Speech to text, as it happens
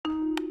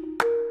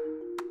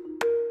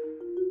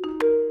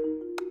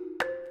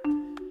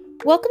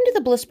Welcome to the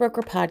Bliss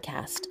Broker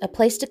Podcast, a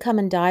place to come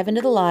and dive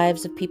into the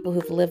lives of people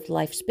who've lived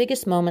life's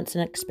biggest moments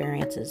and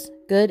experiences,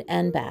 good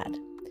and bad.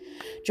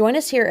 Join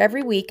us here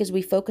every week as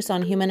we focus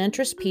on human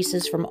interest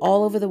pieces from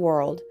all over the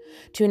world.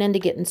 Tune in to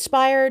get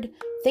inspired,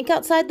 think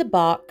outside the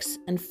box,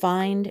 and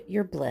find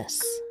your bliss.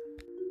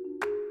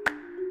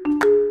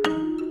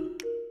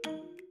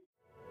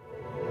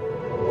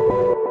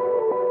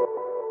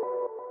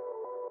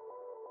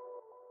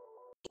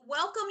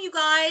 Welcome, you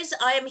guys.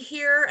 I am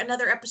here,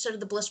 another episode of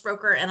the Bliss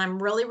Broker, and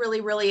I'm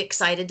really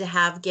excited to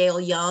have Gail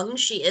Young.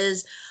 She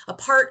is a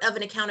part of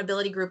an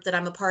accountability group that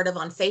I'm a part of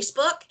on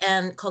Facebook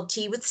and called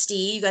Tea with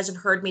Steve. You guys have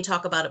heard me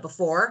talk about it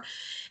before.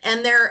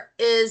 And there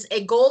is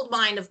a gold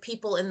mine of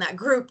people in that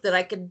group that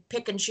I could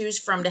pick and choose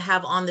from to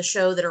have on the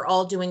show that are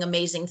all doing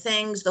amazing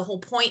things. The whole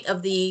point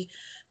of the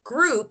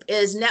group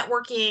is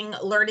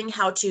networking, learning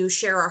how to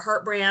share our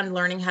heart brand,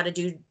 learning how to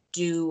do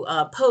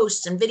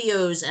posts and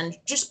videos, and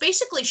just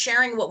basically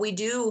sharing what we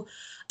do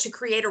to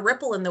create a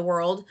ripple in the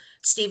world.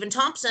 Stephen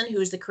Thompson,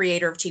 who's the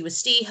creator of Tea with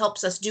Steve,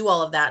 helps us do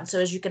all of that. And so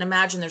as you can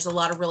imagine, there's a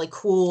lot of really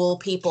cool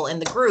people in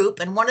the group.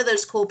 And one of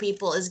those cool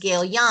people is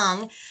Gail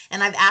Young.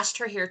 And I've asked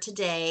her here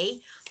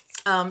today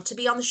to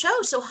be on the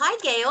show. So hi,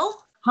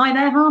 Gail. Hi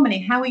there,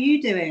 Harmony. How are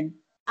you doing?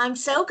 I'm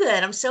so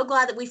good. I'm so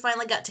glad that we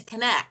finally got to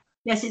connect.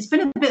 Yes, it's been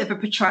a bit of a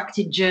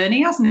protracted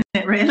journey, hasn't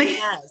it, really?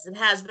 It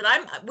has, but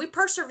we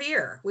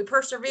persevere.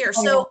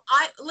 So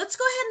let's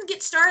go ahead and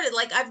get started.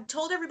 Like I've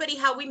told everybody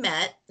how we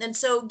met. And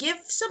so give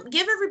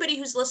everybody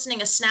who's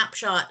listening a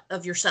snapshot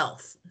of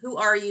yourself. Who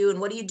are you and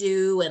what do you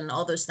do and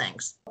all those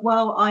things?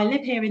 Well, I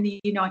live here in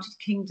the United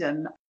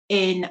Kingdom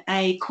in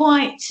it's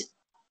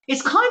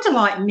kind of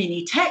like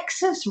mini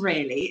Texas,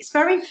 really. It's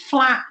very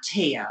flat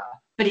here,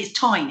 but it's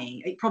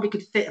tiny. It probably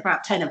could fit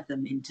about 10 of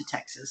them into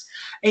Texas.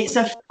 It's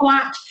a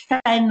flat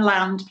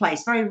fenland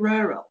place, very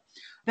rural.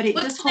 But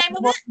What's the name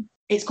of it?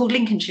 It's called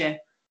Lincolnshire.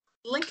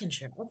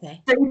 Lincolnshire,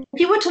 okay. So if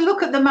you were to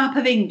look at the map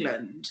of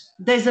England,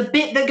 there's a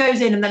bit that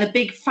goes in and then a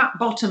big fat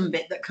bottom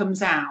bit that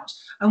comes out.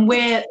 And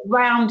we're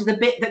round the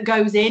bit that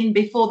goes in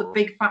before the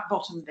big fat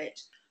bottom bit.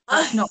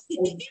 That's not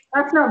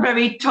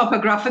very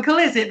topographical,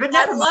 is it? But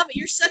I love it.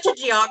 You're such a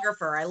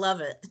geographer. I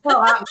love it.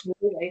 Oh,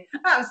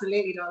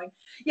 absolutely, darling.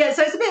 Yeah,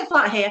 so it's a bit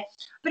flat here,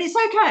 but it's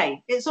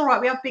okay. It's all right.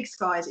 We have big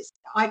skies.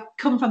 I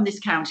come from this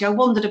county. I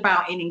wandered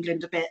about in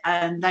England a bit,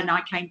 and then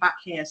I came back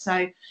here.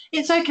 So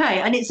it's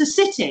okay, and it's a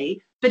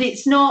city, but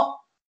it's not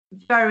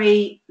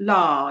very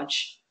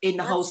large in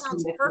the whole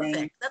scheme of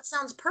things. That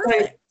sounds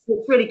perfect. So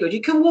it's really good.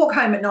 You can walk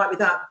home at night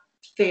without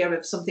fear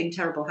of something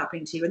terrible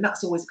happening to you, and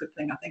that's always a good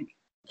thing, I think.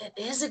 It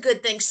is a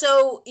good thing.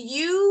 So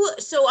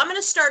I'm going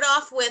to start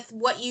off with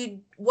what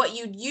you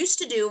used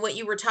to do, what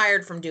you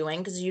retired from doing,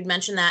 because you'd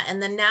mentioned that,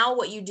 and then now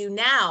what you do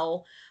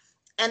now,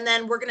 and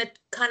then we're going to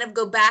kind of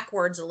go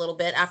backwards a little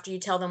bit after you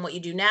tell them what you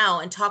do now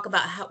and talk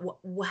about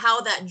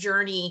how that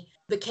journey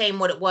became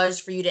what it was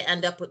for you to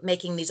end up with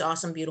making these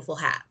awesome, beautiful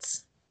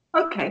hats.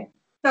 Okay,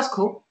 that's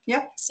cool.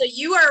 Yeah. So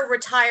you are a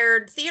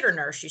retired theater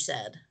nurse, you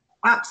said.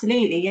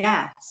 Absolutely,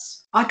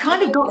 yes. I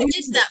kind of got What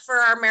is that for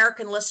our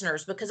American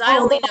listeners? Because I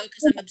only know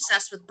because I'm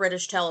obsessed with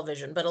British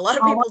television, but a lot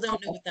of people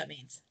don't know what that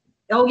means.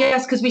 Oh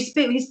yes, because we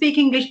speak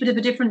English, but of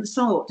a different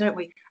sort, don't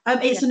we?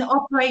 It's an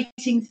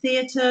operating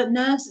theatre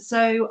nurse.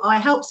 So I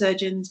help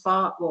surgeons,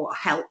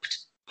 helped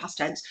past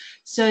tense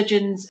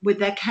surgeons with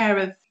their care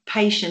of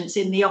patients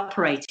in the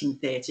operating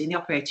theatre, in the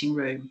operating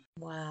room.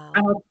 Wow.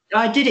 And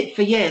I did it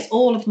for years.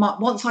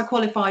 Once I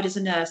qualified as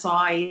a nurse,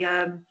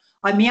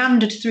 I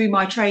meandered through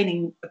my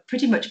training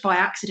pretty much by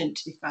accident,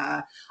 to be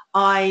fair.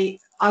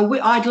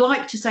 I'd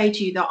like to say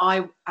to you that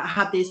I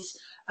had this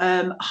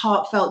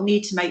heartfelt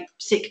need to make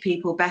sick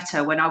people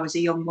better when I was a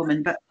young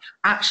woman, but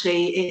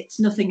actually it's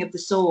nothing of the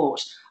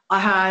sort.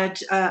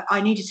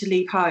 I needed to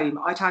leave home.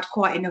 I'd had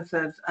quite enough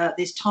of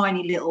this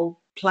tiny little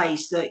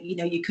place that,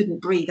 you couldn't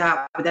breathe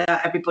out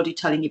without everybody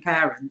telling your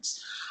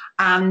parents.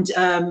 And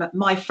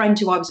my friend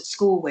who I was at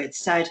school with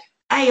said,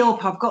 "Hey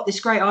up, I've got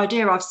this great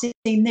idea. I've seen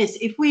this.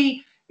 If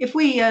we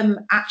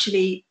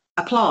actually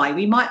apply,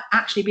 we might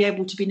actually be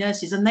able to be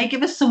nurses, and they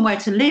give us somewhere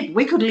to live.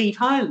 We could leave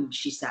home,"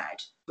 she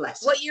said.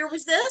 Bless her. What year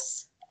was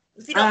this?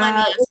 If you don't mind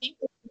me asking.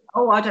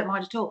 Oh, I don't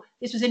mind at all.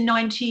 This was in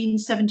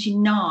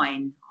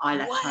 1979. I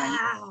left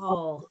home.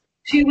 Wow.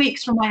 2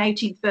 weeks from my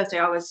 18th birthday.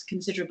 I was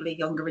considerably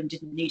younger and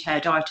didn't need hair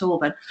dye at all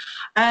then.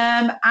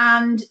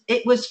 And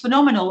it was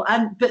phenomenal.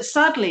 But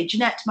sadly,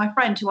 Jeanette, my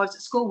friend who I was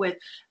at school with,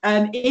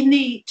 in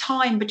the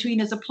time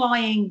between us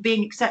applying,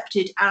 being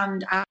accepted,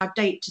 and our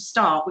date to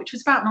start, which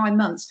was about 9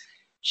 months,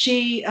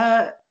 she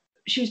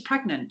was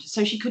pregnant,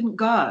 so she couldn't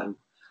go.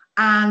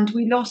 And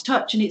we lost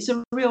touch, and it's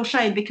a real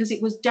shame because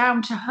it was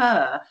down to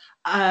her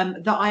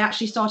that I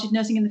actually started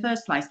nursing in the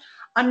first place.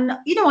 And,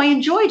 I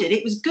enjoyed it.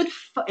 It was good.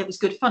 It was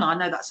good fun. I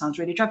know that sounds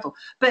really dreadful,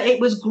 but it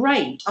was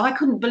great. I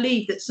couldn't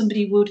believe that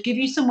somebody would give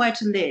you somewhere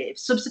to live,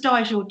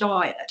 subsidise your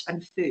diet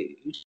and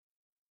food,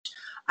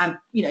 and,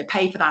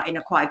 pay for that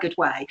in quite a good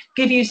way,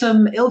 give you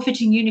some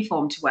ill-fitting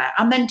uniform to wear,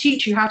 and then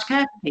teach you how to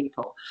care for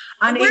people.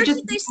 And where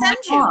did they send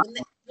you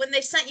when they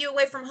sent you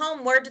away from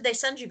home, where did they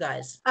send you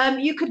guys?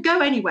 You could go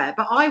anywhere,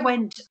 but I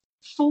went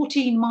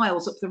 14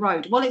 miles up the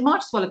road. Well, it might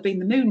as well have been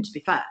the moon, to be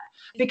fair,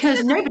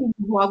 because nobody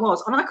knew who I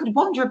was. And I could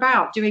wander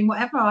about doing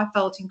whatever I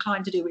felt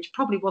inclined to do, which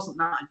probably wasn't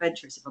that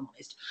adventurous, if I'm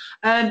honest.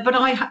 But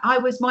I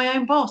was my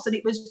own boss, and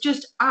it was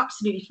just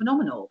absolutely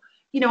phenomenal.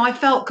 You know, I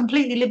felt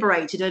completely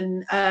liberated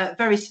and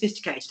very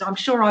sophisticated. I'm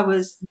sure I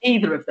was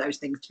neither of those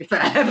things, to be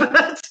fair.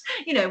 But,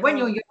 you know, when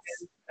you're young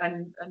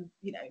and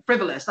you know,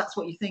 frivolous, that's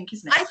what you think,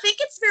 isn't it? I think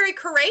it's very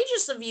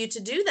courageous of you to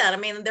do that.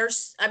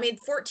 I mean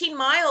 14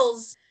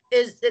 miles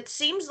it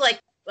seems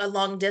like a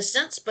long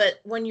distance, but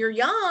when you're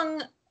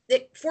young,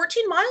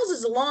 14 miles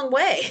is a long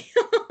way.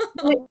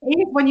 It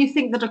is when you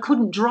think that I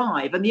couldn't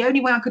drive, and the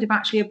only way I could have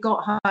actually have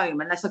got home,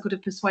 unless I could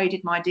have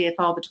persuaded my dear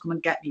father to come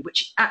and get me,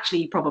 which actually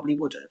he probably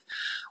would have,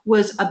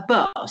 was a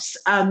bus.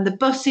 And the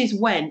buses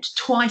went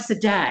twice a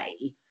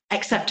day,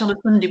 except on a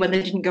Sunday when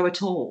they didn't go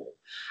at all.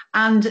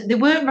 And they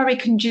weren't very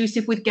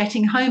conducive with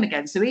getting home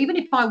again. So even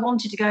if I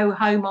wanted to go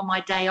home on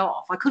my day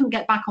off, I couldn't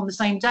get back on the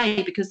same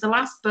day, because the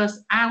last bus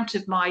out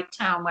of my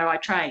town where I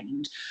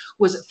trained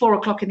was at 4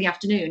 o'clock in the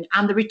afternoon,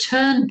 and the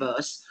return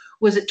bus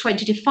was at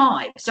 20 to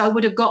 5. So I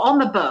would have got on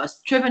the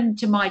bus, driven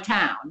to my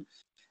town,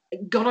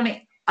 got on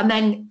it, and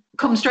then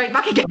come straight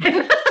back again.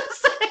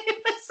 So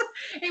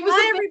it was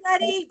Bye,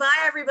 everybody. Bye,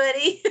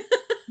 everybody.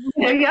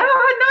 yeah,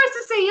 nice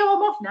to see you.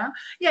 I'm off now.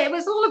 Yeah, it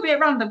was all a bit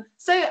random.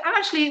 So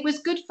actually, it was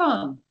good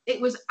fun.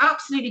 It was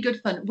absolutely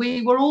good fun.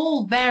 We were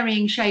all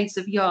varying shades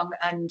of young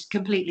and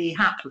completely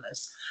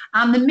hapless.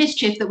 And the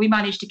mischief that we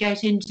managed to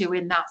get into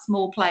in that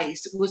small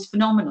place was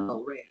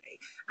phenomenal, really.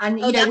 And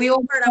you know, that's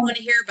the part I want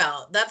to hear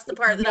about. That's the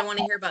part that I want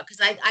to hear about,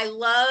 because I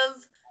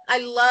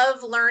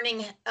love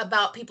learning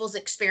about people's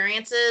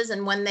experiences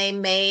and when they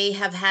may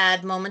have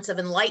had moments of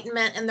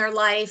enlightenment in their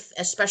life,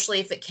 especially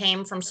if it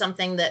came from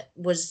something that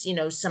was, you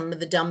know, some of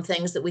the dumb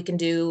things that we can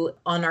do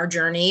on our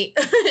journey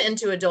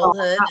into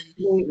adulthood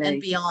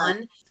and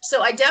beyond.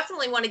 So I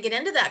definitely want to get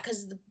into that,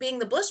 because being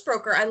the bliss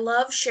broker, I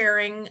love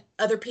sharing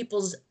other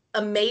people's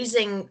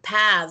amazing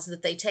paths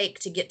that they take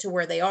to get to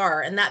where they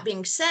are. And that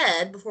being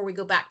said, before we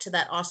go back to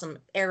that awesome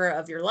era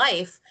of your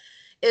life,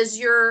 is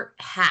your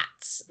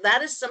hats.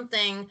 That is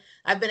something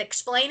I've been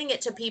explaining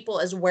it to people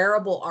as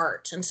wearable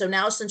art. And so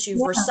now, since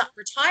you've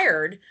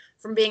retired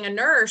from being a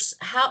nurse,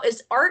 how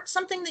is art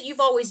something that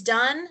you've always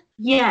done?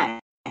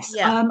 Yes.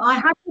 Yeah.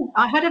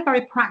 I had a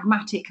very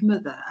pragmatic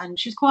mother, and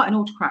she's quite an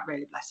autocrat,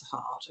 really, bless her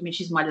heart. I mean,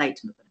 she's my late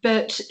mother,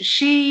 but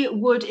she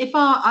would, if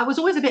I was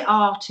always a bit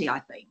arty, I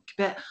think,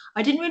 but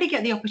I didn't really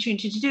get the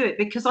opportunity to do it,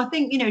 because I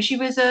think, you know, she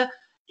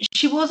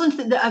wasn't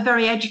a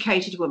very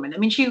educated woman. I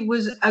mean, she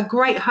was a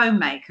great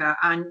homemaker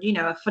and, you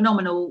know, a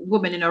phenomenal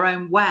woman in her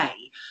own way.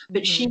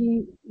 But she,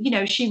 you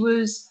know, she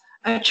was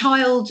a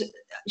child,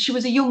 she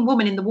was a young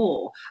woman in the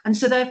war. And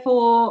so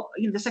therefore,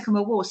 you know, the Second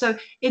World War. So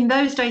in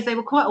those days, they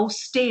were quite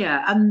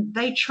austere, and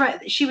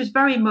she was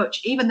very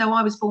much, even though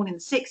I was born in the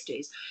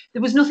 60s,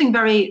 there was nothing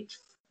very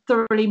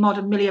thoroughly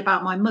modern Millie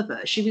about my mother.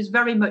 She was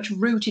very much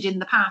rooted in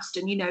the past,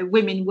 and you know,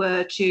 women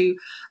were to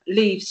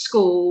leave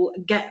school,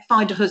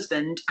 find a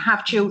husband,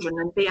 have children,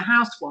 and be a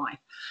housewife,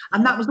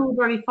 and that was all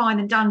very fine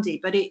and dandy.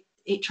 But it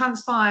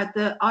transpired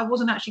that I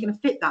wasn't actually going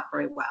to fit that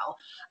very well,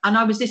 and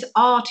I was this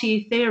arty,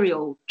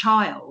 ethereal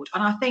child.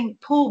 And I think,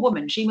 poor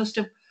woman, she must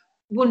have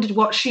wondered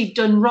what she'd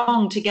done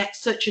wrong to get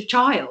such a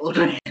child,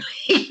 really,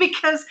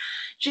 because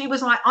she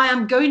was like, I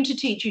am going to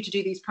teach you to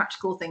do these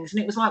practical things.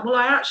 And it was like, well,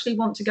 I actually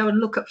want to go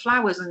and look at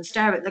flowers and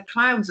stare at the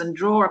clouds and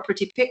draw a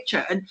pretty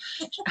picture. And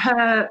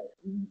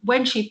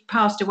when she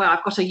passed away,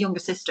 I've got a younger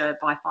sister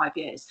by 5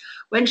 years.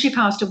 When she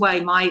passed away,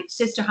 my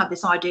sister had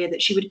this idea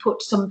that she would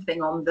put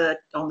something on the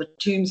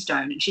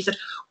tombstone. And she said,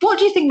 what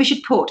do you think we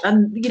should put?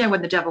 And you know,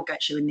 when the devil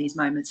gets you in these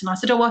moments. And I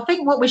said, oh, I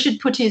think what we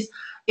should put is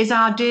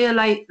our dear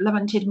late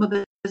lamented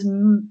mother's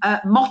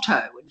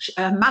motto,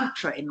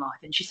 mantra in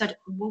life. And she said,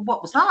 well,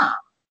 what was that?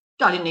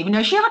 I didn't even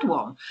know she had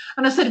one.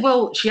 And I said,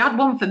 well, she had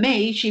one for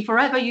me. She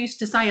forever used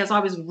to say, as I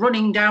was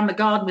running down the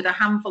garden with a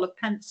handful of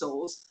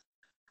pencils,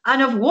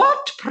 and of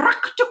what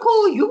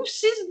practical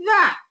use is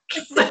that?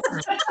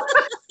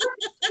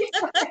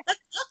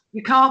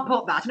 You can't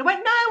put that. And I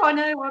went, no, I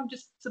know, I'm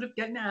just sort of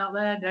getting out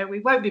there. No, we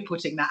won't be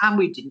putting that. And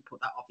we didn't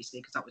put that, obviously,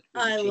 because that was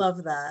really cheap.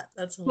 Love that.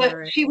 That's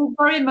hilarious. But she was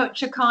very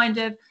much a kind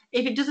of,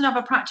 if it doesn't have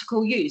a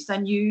practical use,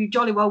 then you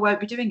jolly well won't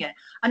be doing it.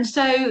 And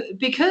so,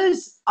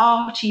 because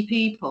arty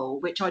people,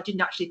 which I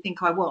didn't actually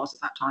think I was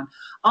at that time,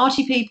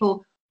 arty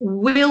people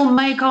will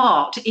make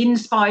art in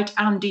spite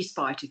and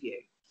despite of you.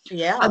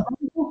 Yeah. And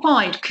people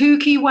find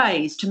kooky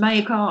ways to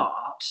make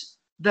art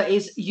that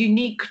is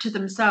unique to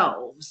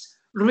themselves,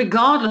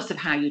 regardless of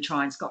how you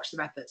try and scotch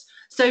their efforts.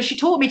 So she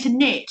taught me to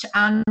knit,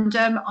 and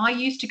I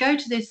used to go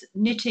to this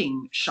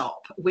knitting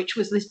shop, which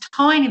was this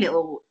tiny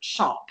little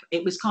shop.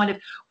 It was kind of,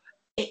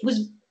 it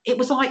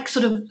was like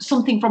sort of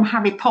something from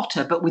Harry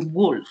Potter, but with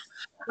wool.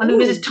 And there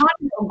was this tiny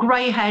little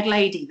grey-haired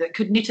lady that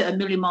could knit at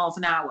 1,000,000 miles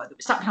an hour, that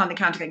was sat behind the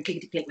counter going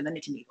clickety-click with the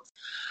knitting needles.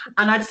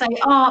 And I'd say,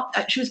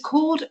 she was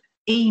called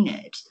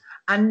Enid.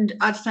 And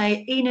I'd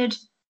say, Enid,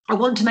 I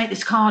want to make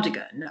this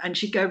cardigan. And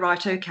she'd go,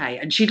 right, okay.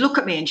 And she'd look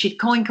at me and she'd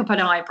coink up an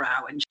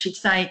eyebrow and she'd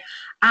say,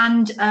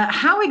 and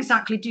how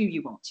exactly do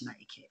you want to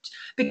make it?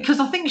 Because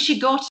I think she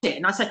got it.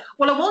 And I said,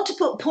 well, I want to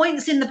put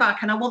points in the back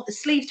and I want the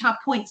sleeves to have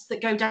points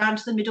that go down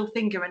to the middle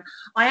finger. And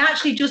I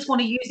actually just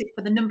want to use it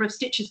for the number of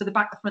stitches for the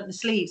back, the front, and the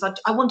sleeves.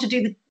 I want to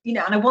do the, you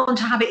know, and I want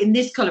to have it in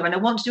this colour and I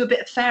want to do a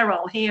bit of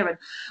ferrule here.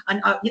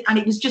 And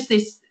it was just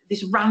this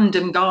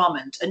random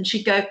garment. And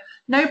she'd go,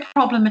 no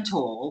problem at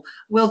all.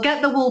 We'll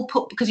get the wool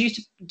put, because you used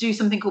to do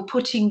something called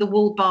putting the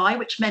wool by,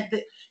 which meant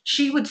that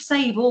she would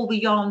save all the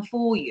yarn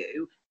for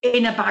you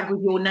in a bag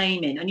with your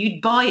name in, and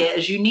you'd buy it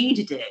as you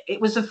needed it.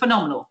 It was a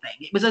phenomenal thing.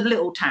 It was a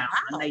little town.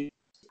 Wow.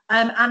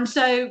 And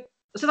so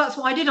that's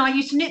what I did. I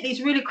used to knit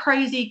these really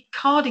crazy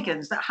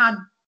cardigans that had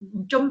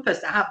jumpers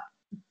that had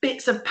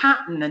bits of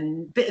pattern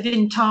and bit of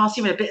intarsium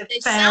and a bit of they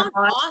sound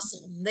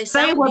awesome. They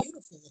sound beautiful.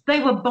 They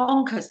were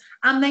bonkers,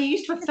 and they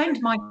used to offend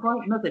my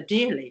great mother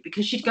dearly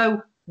because she'd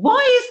go,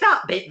 why is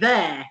that bit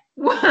there?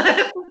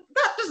 That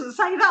doesn't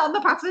say that on the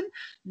pattern.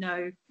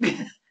 No.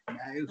 No,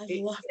 a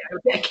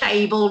bit of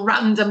cable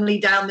randomly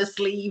down the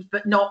sleeve,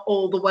 but not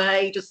all the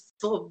way, just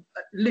sort of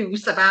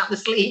loose about the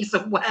sleeve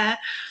somewhere.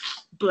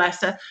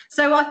 Bless her.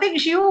 So I think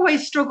she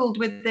always struggled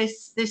with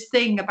this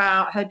thing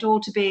about her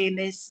daughter being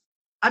this.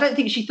 I don't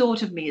think she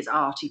thought of me as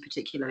arty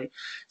particularly.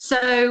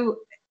 So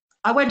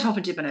I went off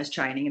and did my nurse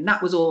training, and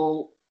that was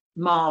all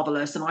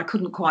marvellous, and I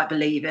couldn't quite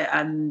believe it.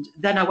 And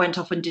then I went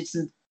off and did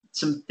some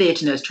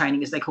theatre nurse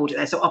training, as they called it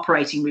there, so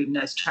operating room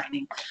nurse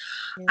training.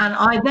 And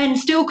I then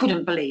still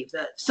couldn't believe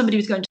that somebody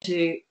was going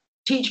to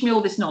teach me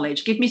all this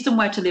knowledge, give me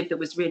somewhere to live that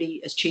was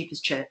really as cheap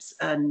as chips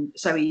and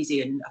so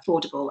easy and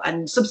affordable,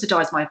 and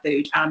subsidise my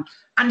food, and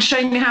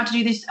showing me how to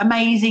do this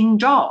amazing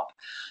job.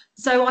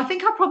 So I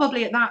think I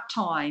probably at that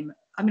time,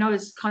 I mean, I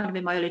was kind of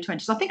in my early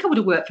 20s, I think I would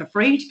have worked for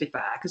free, to be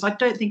fair, because I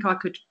don't think I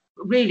could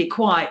really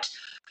quite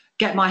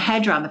get my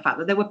head around the fact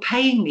that they were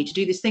paying me to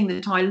do this thing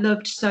that I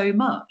loved so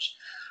much.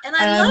 And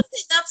I love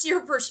that that's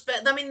your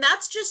perspective. I mean,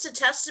 that's just a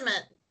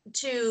testament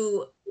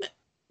to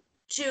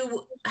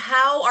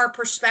how our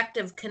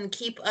perspective can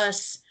keep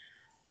us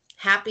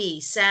happy,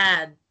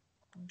 sad,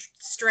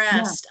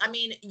 stressed. Yeah. I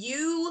mean,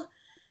 you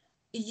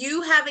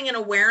having an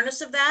awareness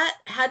of that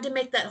had to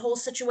make that whole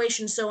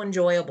situation so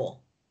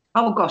enjoyable.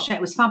 Oh gosh, it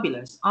was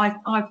fabulous.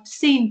 I've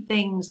seen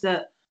things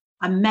that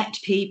I met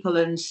people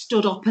and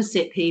stood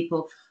opposite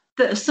people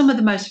that are some of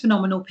the most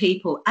phenomenal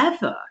people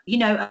ever, you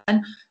know,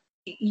 and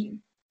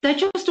they're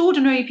just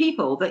ordinary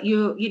people that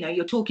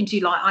you're talking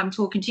to, like I'm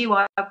talking to you.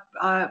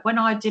 When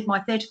I did my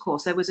theatre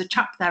course, there was a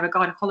chap there, a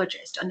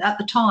gynecologist, and at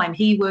the time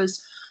he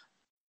was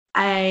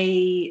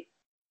a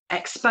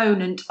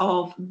exponent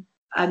of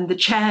and the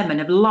chairman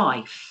of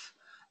Life,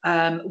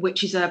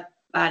 which is an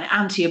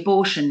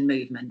anti-abortion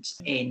movement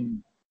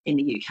in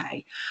the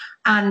UK.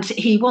 And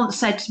he once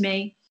said to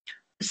me,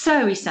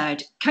 so he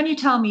said, can you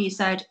tell me, he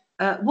said,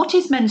 what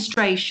is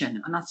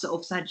menstruation? And I sort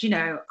of said, you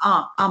know,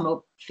 I'm a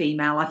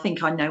female, I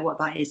think I know what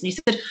that is. And he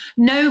said,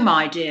 no,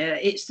 my dear,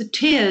 it's the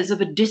tears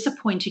of a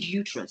disappointed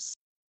uterus.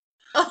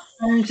 Oh.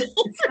 And so,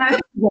 yeah,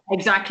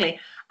 exactly.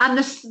 And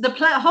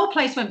the whole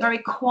place went very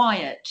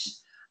quiet.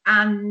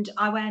 And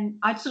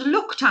I sort of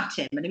looked at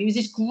him, and he was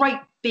this great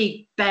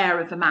big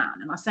bear of a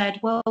man. And I said,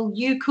 well,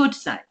 you could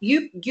say,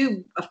 you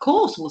of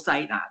course will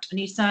say that. And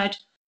he said,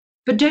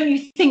 but don't you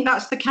think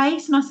that's the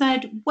case? And I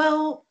said,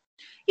 well,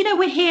 you know,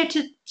 we're here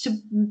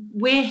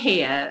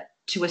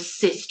to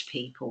assist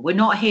people. We're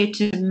not here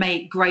to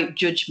make great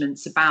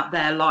judgments about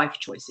their life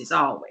choices,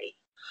 are we?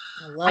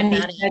 I love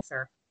that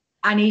answer.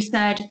 And he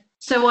said,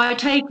 so I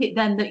take it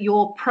then that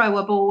you're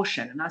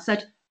pro-abortion? And I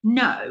said,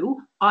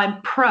 no,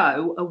 I'm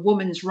pro a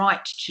woman's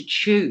right to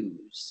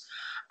choose.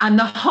 And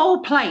the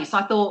whole place,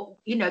 I thought,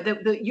 you know,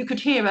 you could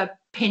hear a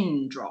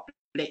pin drop,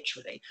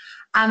 literally.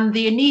 And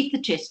the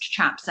anaesthetist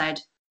chap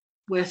said,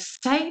 we're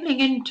sailing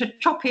into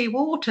choppy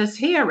waters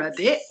here a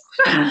bit.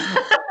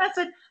 I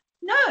said,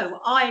 no,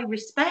 I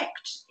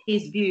respect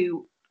his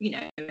view, you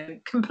know,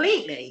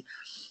 completely.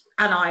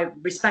 And I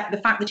respect the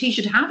fact that he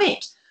should have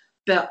it.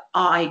 But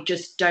I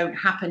just don't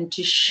happen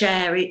to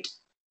share it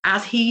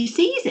as he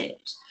sees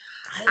it.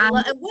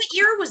 What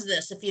year was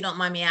this, if you don't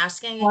mind me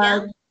asking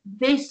again?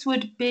 This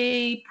would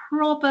be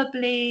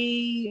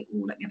probably,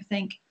 let me have a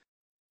think,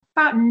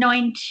 about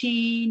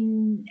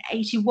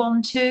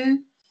 1981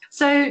 too.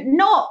 So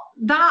not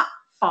that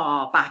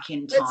far back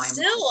in time. But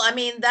still, I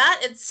mean,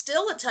 it's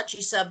still a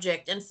touchy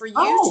subject. And for you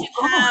to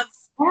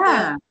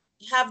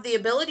have the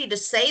ability to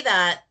say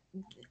that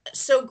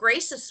so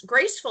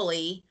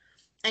gracefully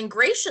and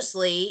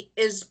graciously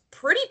is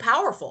pretty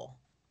powerful.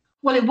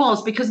 Well, it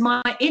was, because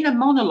my inner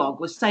monologue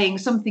was saying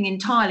something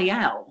entirely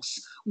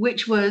else,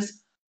 which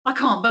was, I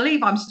can't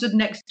believe I'm stood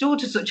next door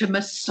to such a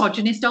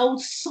misogynist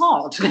old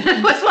sod.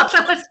 was what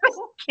I was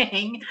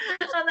thinking.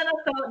 And then I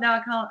thought, no, I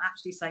can't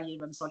actually say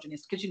you're a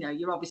misogynist, because, you know,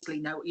 you obviously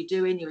know what you're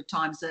doing. You're a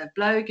time-served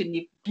bloke and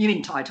you're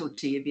entitled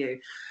to your view.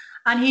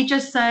 And he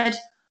just said,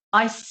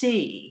 I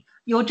see.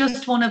 You're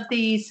just one of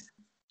these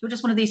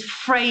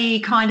fray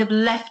kind of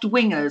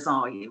left-wingers,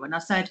 are you? And I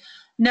said,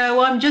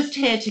 No, I'm just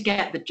here to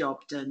get the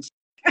job done.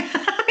 I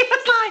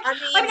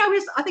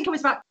mean, I think I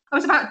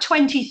was about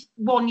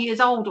 21 years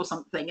old or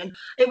something, and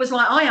it was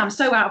like, I am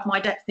so out of my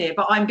depth here,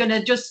 but I'm going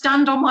to just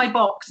stand on my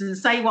box and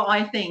say what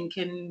I think,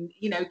 and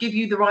give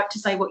you the right to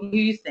say what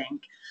you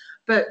think.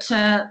 But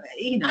I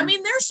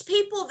mean, there's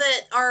people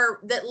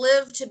that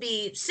live to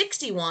be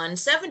 61,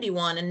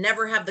 71, and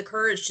never have the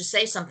courage to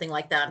say something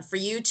like that. And for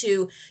you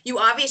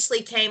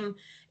obviously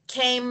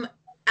came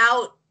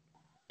out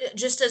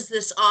just as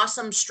this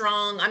awesome,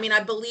 strong. I mean,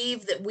 I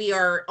believe that we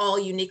are all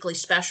uniquely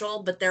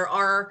special, but there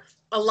are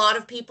a lot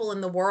of people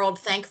in the world,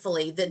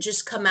 thankfully, that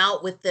just come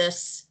out with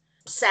this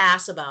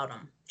sass about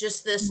them.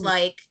 Just this,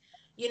 like,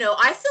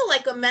 I feel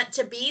like I'm meant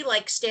to be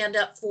like stand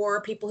up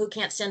for people who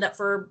can't stand up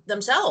for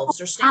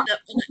themselves, or stand up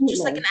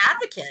just like an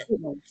advocate.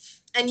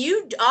 And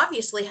you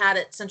obviously had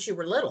it since you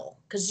were little,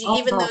 because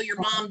even though your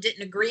mom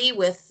didn't agree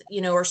with,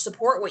 or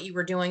support what you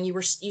were doing,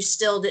 you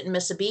still didn't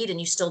miss a beat, and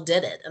you still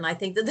did it. And I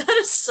think that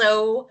is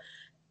so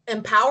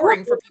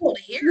empowering for people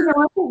to hear.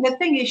 I think the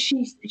thing is,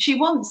 she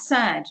once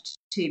said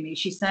to me,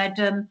 she said,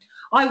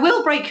 I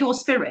will break your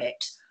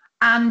spirit.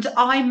 And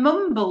I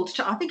mumbled,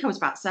 I think I was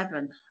about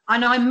 7,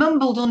 and I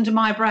mumbled under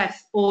my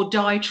breath, or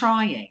die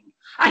trying,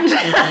 and,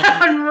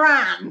 and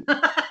ran,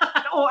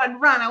 and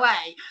ran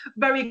away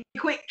very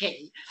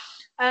quickly.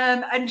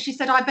 And she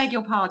said, I beg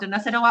your pardon. I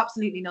said, oh,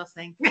 absolutely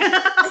nothing.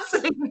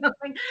 Absolutely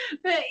nothing.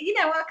 But,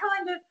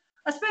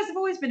 I suppose I've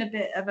always been a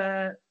bit of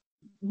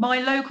my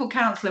local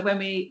councillor,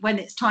 when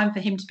it's time for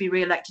him to be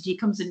re-elected, he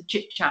comes and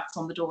chit-chats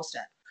on the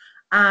doorstep.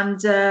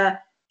 And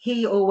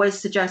he always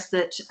suggests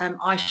that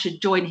I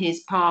should join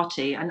his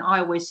party. And I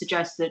always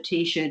suggest that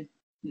he should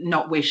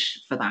not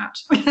wish for that.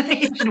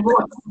 He should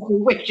what he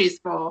wishes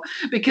for,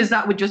 because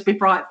that would just be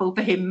frightful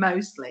for him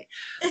mostly.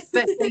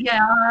 But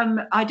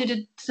I did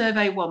a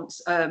survey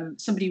once.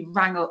 Somebody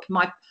rang up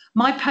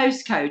my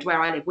postcode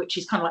where I live, which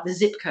is kind of like the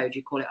zip code,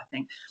 you call it, I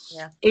think.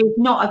 Yeah. Is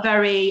not a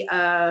very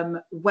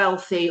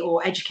wealthy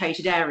or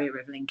educated area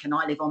of Lincoln.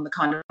 I live on the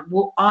kind of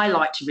what I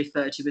like to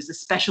refer to as the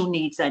special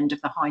needs end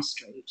of the high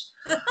street.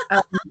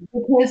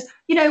 Because,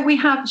 we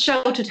have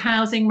sheltered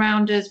housing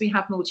round us, we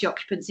have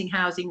multi-occupancy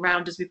housing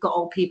round us, we've got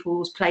old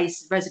people's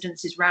place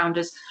residences round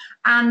us.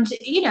 And,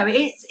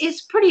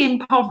 it's pretty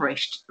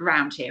impoverished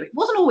around here. It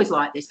wasn't always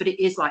like this, but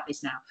it is like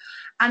this now.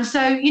 And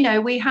so,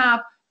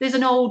 there's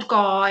an old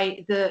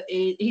guy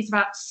he's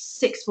about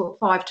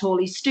 6'5" tall.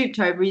 He's stooped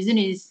over. He's in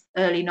his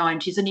early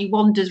 90s, and he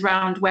wanders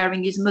around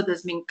wearing his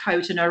mother's mink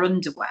coat and her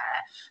underwear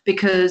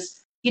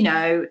because,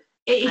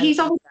 he's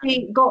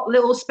obviously got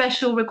little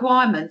special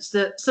requirements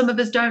that some of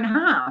us don't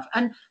have.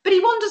 But he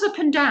wanders up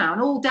and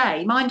down all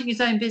day, minding his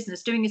own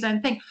business, doing his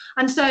own thing.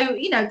 And so,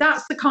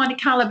 that's the kind of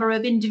caliber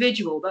of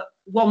individual that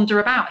wander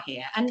about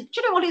here. And do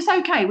you know what? It's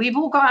okay. We've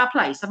all got our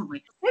place, haven't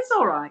we? It's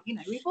all right.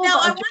 We've all now,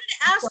 got I wanted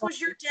to ask,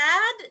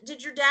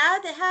 did your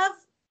dad have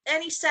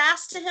any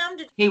sass to him?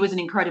 He was an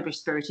incredibly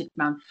spirited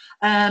man.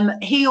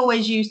 He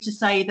always used to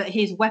say that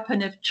his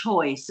weapon of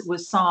choice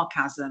was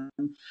sarcasm.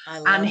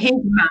 And his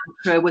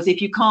mantra was,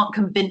 if you can't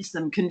convince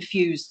them,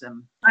 confuse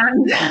them.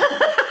 And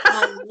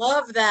I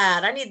love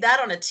that. I need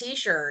that on a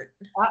t-shirt.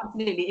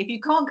 Absolutely. If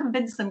you can't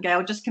convince them,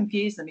 Gail, just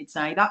confuse them, he'd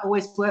say. That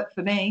always worked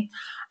for me.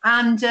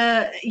 And,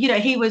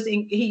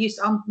 he used,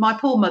 my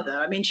poor mother,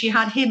 I mean, she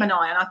had him and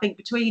I think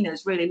between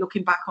us, really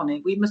looking back on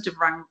it, we must have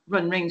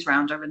run rings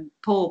round her, and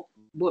poor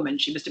woman,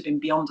 she must have been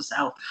beyond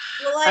herself.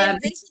 Well, I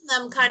envision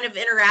them kind of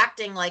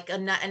interacting like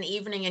an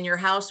evening in your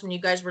house when you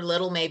guys were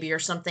little, maybe, or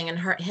something, and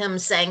him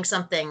saying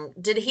something.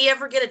 Did he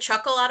ever get a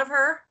chuckle out of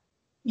her?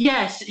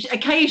 Yes,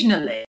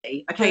 occasionally.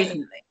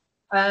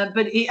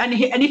 But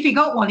if he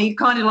got one, he'd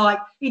kind of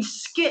he'd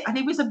skip, and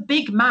he was a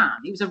big man.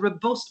 He was a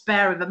robust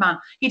bear of a man.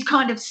 He'd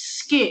kind of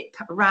skip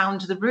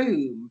around the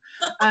room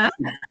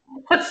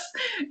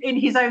in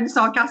his own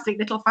sarcastic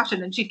little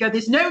fashion, and she'd go,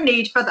 "There's no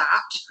need for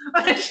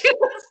that." She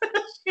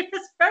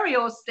was very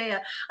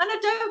austere, and I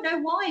don't know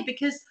why,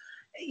 because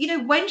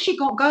when she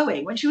got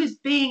going, when she was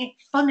being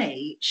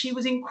funny, she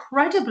was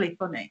incredibly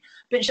funny.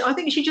 But I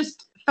think she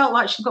just felt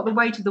like she got the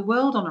weight of the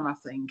world on her, I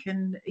think.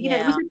 And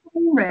it was a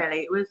shame,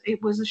 really.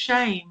 It was a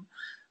shame.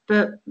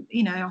 But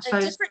I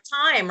suppose a different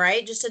time,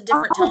 right? Just a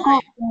different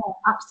time. Yeah,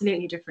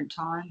 absolutely different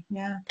time.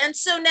 Yeah. And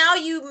so now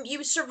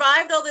you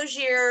survived all those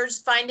years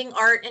finding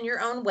art in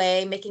your own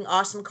way, making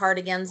awesome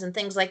cardigans and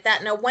things like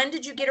that. Now, when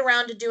did you get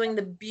around to doing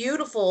the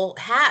beautiful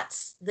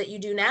hats that you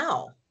do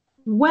now?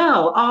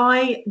 Well,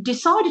 I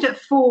decided at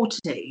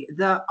 40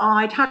 that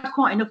I'd had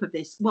quite enough of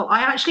this. Well,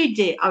 I actually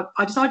did.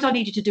 I decided I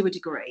needed to do a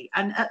degree.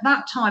 And at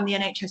that time, the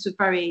NHS was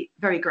very,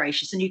 very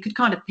gracious, and you could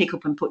kind of pick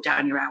up and put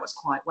down your hours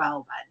quite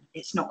well then.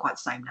 It's not quite the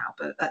same now,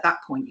 but at that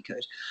point you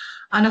could.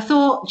 And I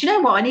thought, do you know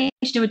what? I need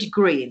to do a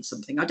degree in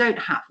something. I don't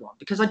have one,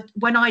 because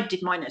when I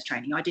did my nurse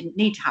training, I didn't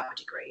need to have a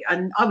degree.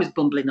 And I was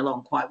bumbling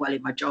along quite well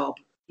in my job,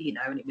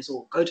 and it was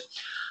all good.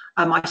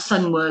 My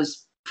son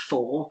was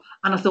 4,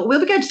 and I thought, we'll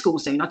be going to school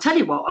soon. I'll tell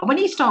you what, when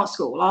he starts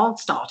school, I'll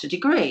start a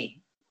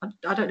degree.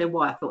 I don't know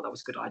why I thought that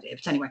was a good idea,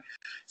 but anyway.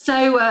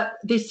 So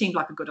this seemed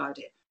like a good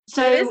idea.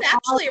 It is So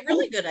actually a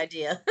really good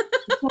idea.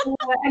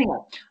 anyway,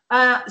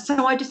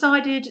 so I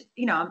decided,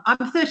 you know, I'm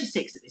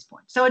 36 at this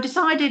point. So I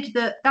decided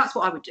that that's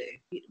what I would do.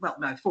 Well,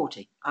 no,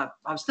 40. I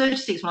was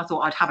 36 when I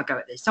thought I'd have a go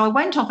at this. So I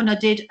went off and I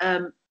did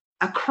a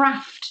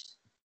craft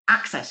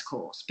access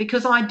course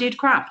because I did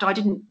craft. I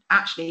didn't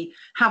actually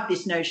have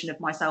this notion of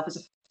myself as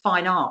a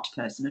fine art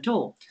person at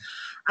all.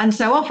 And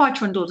so off I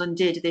trundled and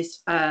did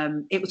this.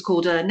 It was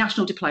called a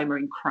National Diploma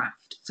in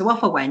Craft. So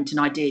off I went and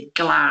I did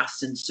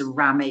glass and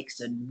ceramics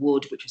and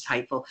wood, which was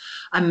hateful,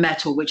 and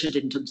metal, which I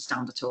didn't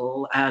understand at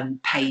all,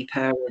 and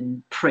paper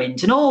and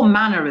print and all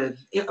manner of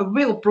a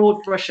real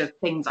broad brush of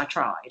things I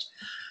tried.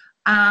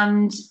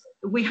 And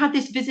we had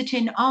this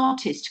visiting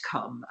artist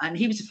come, and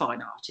he was a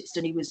fine artist,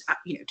 and he was,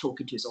 you know,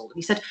 talking to us all. And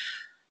he said,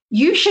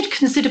 you should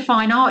consider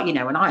fine art, you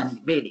know, and I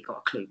hadn't really got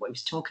a clue what he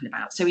was talking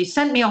about. So he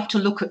sent me off to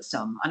look at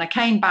some, and I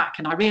came back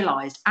and I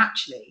realised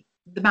actually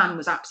the man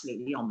was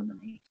absolutely on the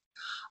money.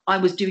 I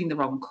was doing the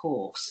wrong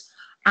course.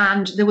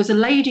 And there was a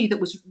lady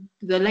that was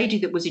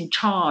in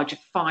charge of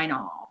fine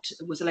art.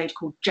 It was a lady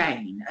called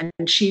Jane,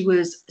 and she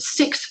was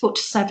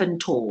 6'7"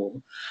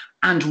 tall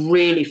and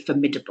really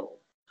formidable.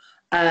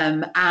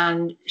 But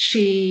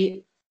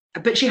she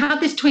had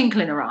this twinkle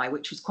in her eye,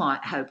 which was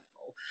quite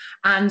hopeful.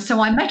 And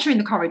so I met her in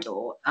the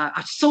corridor.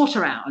 I sought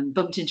her out and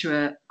bumped into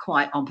her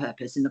quite on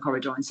purpose in the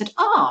corridor and said,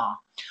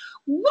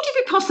 would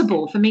it be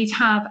possible for me to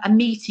have a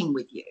meeting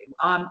with you?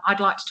 I'd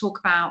like to talk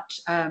about,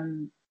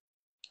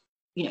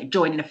 you know,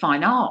 joining a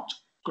fine art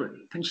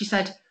group. And she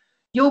said,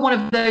 you're one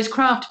of those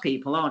craft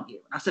people, aren't you?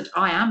 And I said,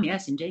 I am,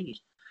 yes, indeed.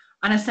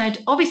 And I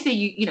said, obviously,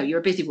 you know,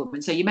 you're a busy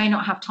woman, so you may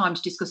not have time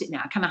to discuss it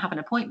now. Can I have an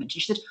appointment?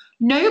 And she said,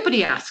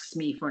 nobody asks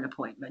me for an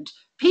appointment.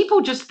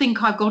 People just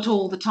think I've got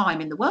all the time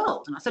in the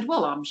world. And I said,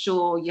 well, I'm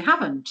sure you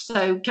haven't.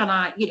 So can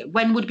I, you know,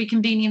 when would be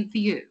convenient for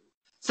you?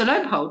 So lo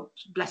and behold,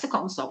 bless her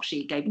cotton socks,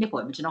 she gave me an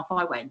appointment and off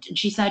I went. And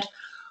she said,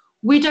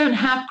 we don't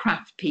have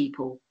craft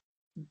people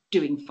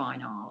doing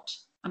fine art.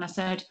 And I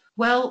said,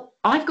 well,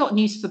 I've got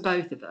news for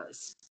both of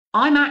us.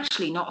 I'm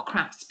actually not a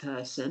crafts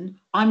person.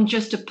 I'm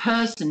just a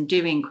person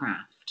doing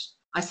craft.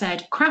 I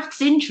said,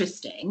 craft's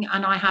interesting,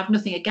 and I have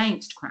nothing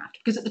against craft,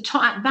 because at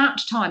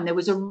that time there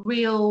was a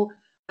real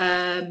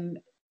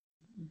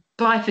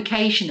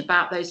bifurcation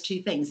about those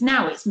two things.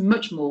 Now it's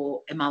much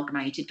more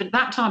amalgamated, but at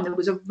that time there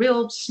was a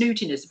real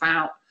snootiness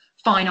about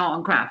fine art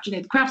and craft. You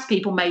know, the crafts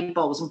people made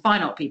bowls and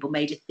fine art people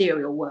made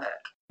ethereal work.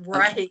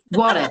 Right.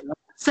 Whatever.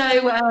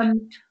 So,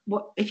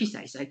 what if you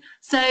say so?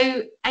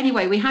 So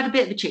anyway, we had a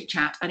bit of a chit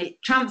chat, and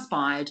it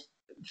transpired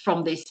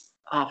from this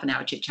half an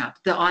hour chit chat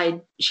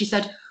that she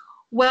said,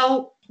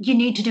 well, you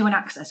need to do an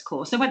access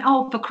course. I went,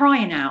 oh, for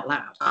crying out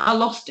loud. I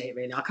lost it,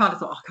 really. I kind of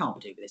thought, I can't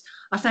be doing this.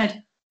 I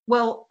said,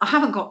 well, I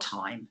haven't got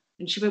time.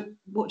 And she went,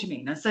 what do you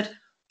mean? I said,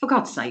 for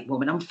God's sake,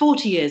 woman, I'm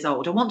 40 years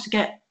old. I want to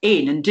get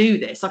in and do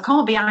this. I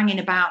can't be hanging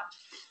about,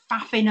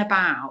 faffing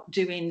about,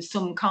 doing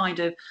some kind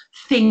of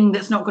thing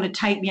that's not going to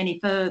take me any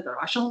further.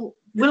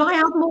 Will I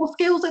have more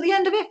skills at the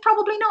end of it?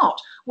 Probably not.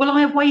 Will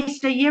I have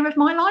wasted a year of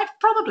my life?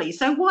 Probably.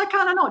 So why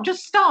can't I not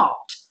just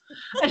start?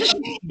 And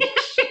she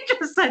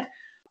just said,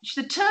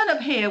 turn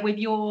up here with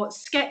your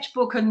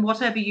sketchbook and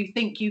whatever you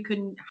think you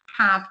can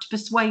have to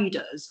persuade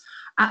us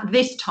at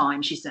this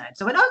time, she said.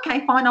 So I went,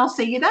 okay, fine, I'll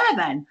see you there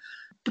then.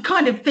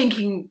 Kind of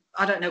thinking,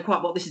 I don't know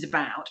quite what this is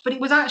about, but it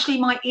was actually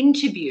my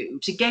interview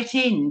to get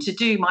in to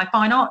do my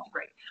fine art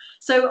degree.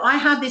 So I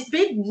had this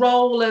big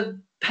roll of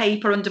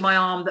paper under my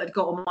arm that had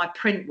got all my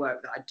print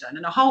work that I'd done,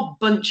 and a whole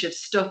bunch of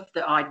stuff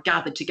that I'd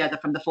gathered together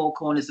from the four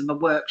corners of my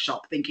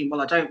workshop, thinking,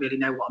 well, I don't really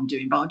know what I'm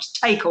doing, but I'll just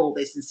take all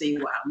this and see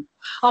what happens.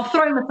 I'll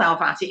throw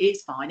myself at it.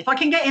 It's fine. If I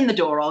can get in the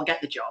door, I'll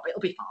get the job.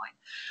 It'll be fine.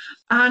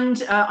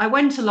 And I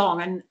went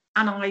along, and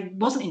I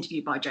wasn't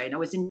interviewed by Jane. I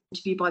was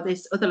interviewed by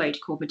this other lady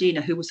called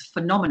Medina, who was a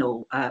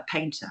phenomenal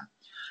painter.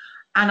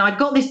 And I'd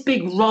got this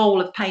big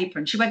roll of paper,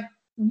 and she went,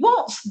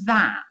 what's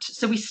that?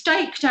 So we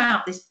staked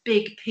out this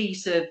big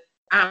piece of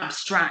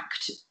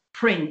abstract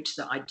print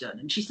that I'd done.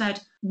 And she said,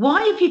 why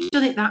have you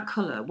done it that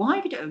colour? Why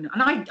have you done it?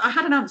 And I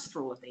had an answer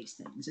for all of these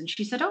things. And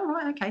she said, oh,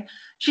 right, okay.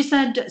 She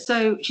said,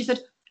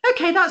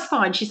 okay, that's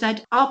fine. She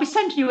said, I'll be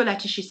sending you a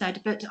letter, she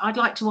said, but I'd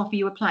like to offer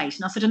you a place.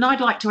 And I said, and I'd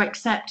like to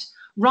accept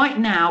right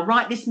now,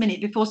 right this minute,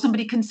 before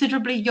somebody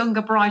considerably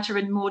younger, brighter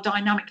and more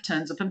dynamic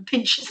turns up and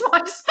pinches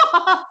my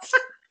spot.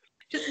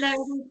 Just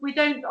no, we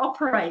don't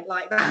operate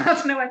like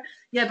that. No,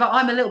 yeah, but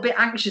I'm a little bit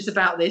anxious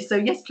about this. So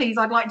yes, please,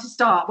 I'd like to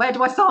start. Where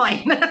do I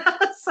sign?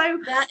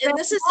 And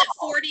this is at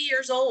 40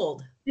 years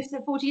old. This is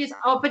at 40 years.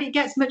 Oh, but it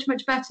gets much,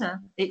 much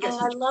better.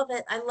 I love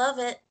it. I love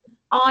it.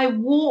 I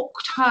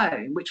walked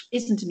home, which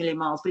isn't a million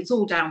miles, but it's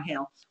all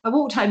downhill. I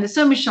walked home, the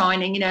sun was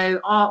shining, you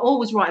know, all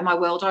was right in my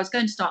world. I was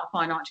going to start a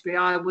fine art degree.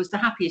 I was the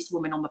happiest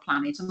woman on the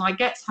planet. And I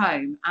get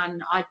home,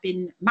 and I've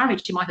been married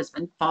to my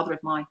husband, father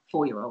of my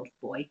 4-year-old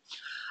boy,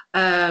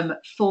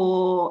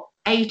 for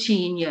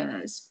 18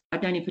 years.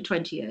 I'd known him for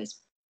 20 years,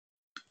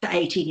 for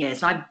 18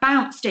 years. And I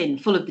bounced in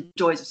full of the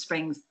joys of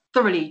spring,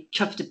 thoroughly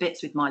chuffed to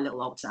bits with my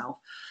little old self.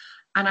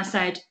 And I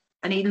said,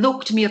 and he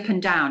looked me up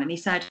and down and he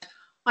said,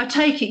 I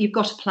take it you've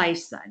got a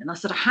place then? And I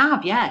said, I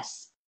have,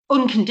 yes.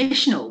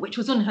 unconditional, which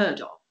was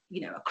unheard of.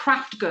 You know, a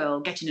craft girl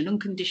getting an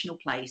unconditional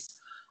place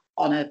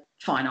on a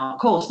fine art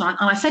course. And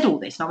I said all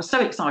this, and I was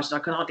so excited I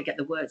could hardly get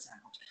the words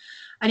out.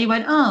 And he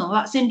went, "Oh,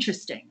 that's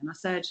interesting." And I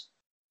said,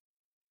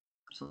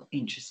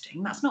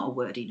 "Interesting? That's not a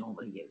word he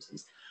normally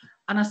uses."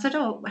 And I said,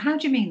 "Oh, how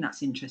do you mean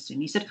that's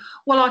interesting?" He said,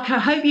 "Well, I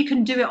hope you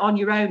can do it on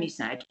your own," he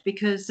said,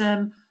 "because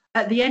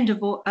at the end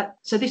of all,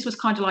 so this was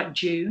kind of like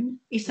June,"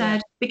 he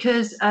said,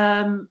 "because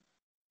the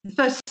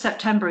 1st of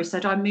September, he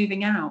said, I'm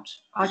moving out.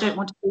 I don't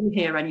want to be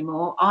here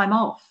anymore. I'm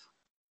off.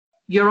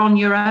 You're on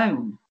your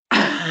own."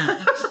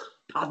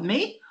 Pardon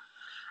me?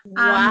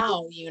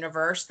 Wow,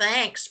 universe.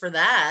 Thanks for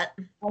that.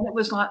 And it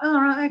was like, "Oh,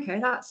 right, okay,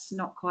 that's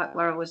not quite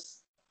where I was."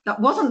 That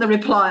wasn't the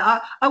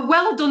reply. A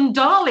well done,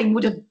 darling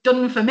would have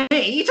done for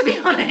me, to be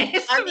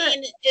honest. I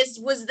mean,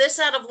 was this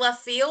out of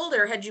left field,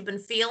 or had you been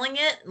feeling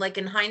it? Like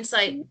in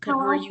hindsight,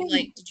 were you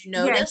like, did you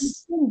Yeah, notice?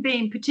 he's been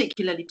being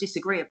particularly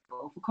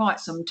disagreeable for quite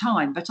some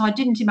time, but I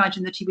didn't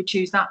imagine that he would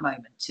choose that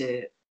moment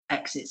to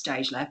exit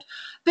stage left.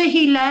 But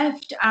he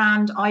left,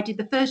 and I did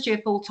the first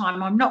year full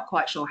time. I'm not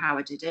quite sure how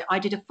I did it. I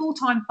did a full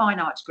time fine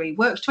art degree,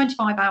 worked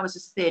 25 hours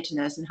as a theatre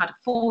nurse, and had a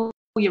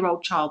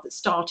 4-year-old child that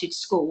started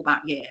school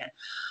that year.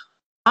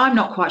 I'm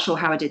not quite sure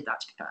how I did that,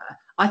 to be fair.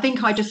 I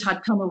think I just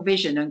had tunnel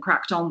vision and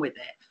cracked on with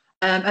it.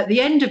 At the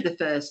end of the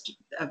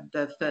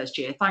first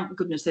year, thank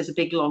goodness, there's a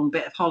big long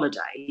bit of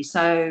holiday,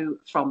 so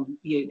from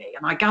uni,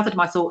 and I gathered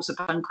my thoughts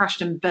up and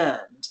crashed and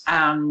burned,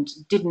 and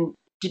didn't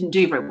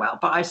do very well.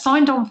 But I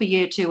signed on for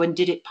year 2 and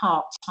did it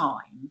part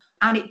time,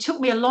 and it took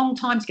me a long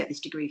time to get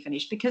this degree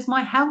finished because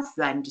my health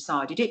then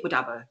decided it would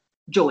have a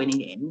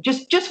joining in.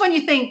 Just when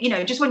you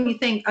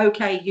think,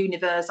 okay,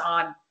 universe,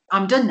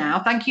 I'm done now.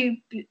 Thank you.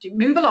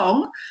 Move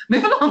along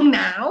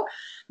now.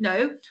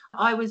 No,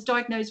 I was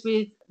diagnosed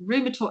with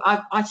rheumatoid.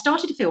 I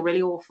started to feel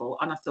really awful,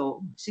 and I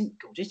thought, "This isn't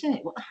good, is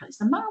it? What the hell is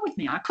the matter with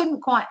me?" I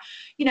couldn't quite,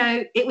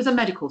 it was a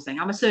medical thing.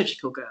 I'm a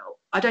surgical girl.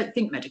 I don't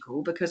think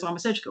medical because I'm a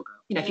surgical girl.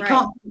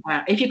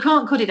 If you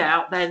can't cut it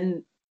out,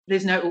 then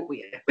there's no up with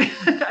you.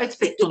 It's a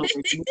bit tunnel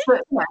vision,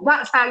 but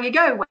that's how you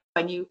go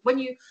when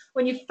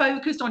you're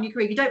focused on your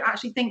career. You don't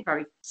actually think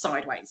very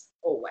sideways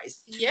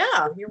always.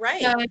 Yeah, you're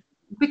right.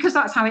 Because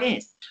that's how it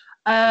is.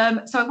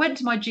 So I went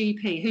to my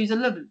GP, who's a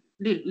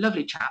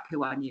lovely chap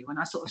who I knew, and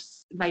I sort of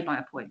made my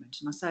appointment,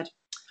 and I said,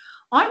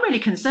 "I'm really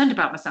concerned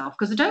about myself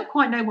because I don't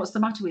quite know what's the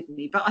matter with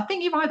me, but I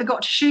think you've either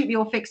got to shoot me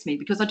or fix me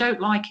because I don't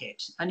like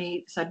it." And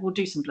he said, "We'll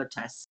do some blood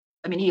tests."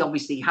 I mean, he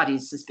obviously had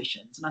his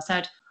suspicions, and I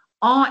said,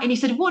 and he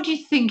said, "What do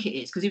you think it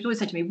is?" Because he was always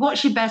saying to me,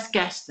 "What's your best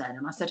guess then?"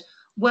 And I said,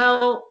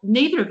 "Well,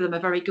 neither of them are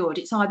very good.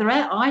 It's either,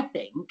 I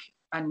think,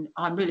 and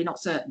I'm really not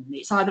certain,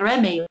 it's either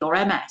ME or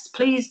MS.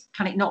 Please,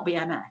 can it not be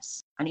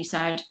MS?" And he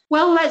said,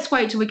 "Well, let's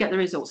wait till we get the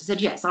results." I said,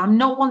 "Yes, I'm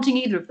not wanting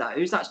either of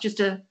those.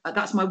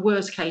 That's my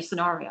worst case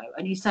scenario."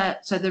 And he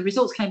said, so the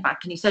results came back,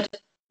 and he said,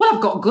 "Well,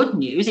 I've got good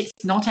news.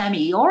 It's not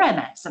ME or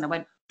MS." And I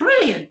went,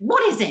 "Brilliant.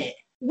 What is it?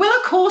 Will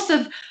a course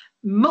of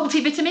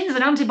multivitamins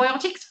and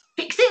antibiotics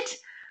fix it?"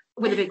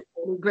 With a big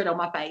grin on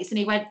my face. And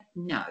he went,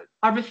 "No,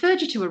 I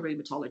referred you to a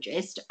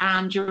rheumatologist,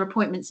 and your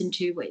appointment's in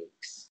 2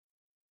 weeks."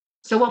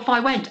 So off I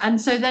went. And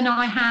so then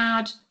I've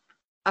had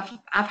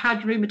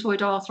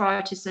rheumatoid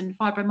arthritis and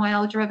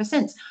fibromyalgia ever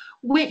since,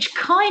 which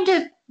kind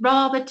of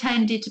rather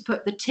tended to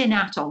put the tin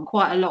hat on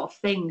quite a lot of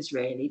things,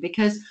 really,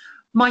 because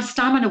my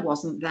stamina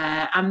wasn't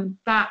there. And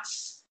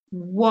that's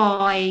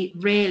why,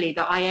 really,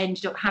 that I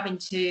ended up having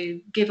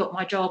to give up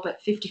my job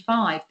at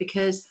 55,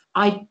 because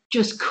I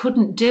just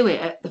couldn't do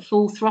it at the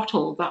full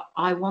throttle that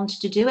I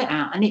wanted to do it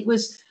at. And it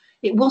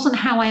wasn't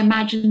how I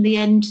imagined the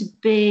end to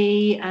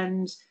be.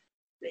 And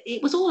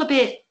it was all a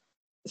bit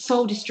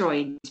soul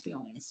destroying, to be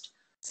honest.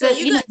 So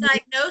you got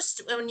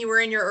diagnosed when you were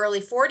in your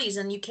early 40s,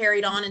 and you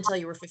carried on until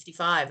you were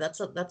 55.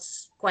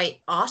 That's quite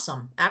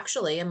awesome,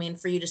 actually. I mean,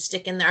 for you to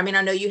stick in there. I mean,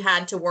 I know you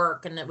had to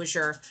work, and it was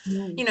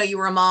you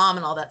were a mom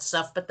and all that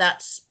stuff, but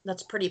that's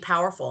pretty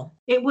powerful.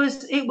 It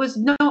was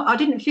no, I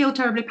didn't feel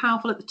terribly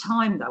powerful at the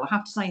time, though, I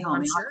have to say,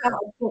 Harmony. Sure. I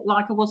felt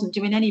like I wasn't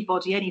doing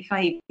anybody any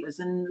favours,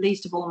 and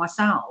least of all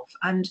myself.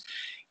 And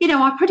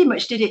I pretty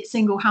much did it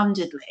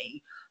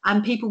single-handedly.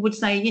 And people would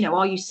say,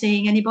 "Are you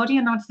seeing anybody?"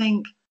 And I'd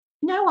think,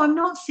 "No, I'm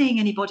not seeing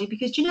anybody,"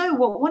 because you know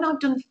what? When I've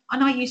done,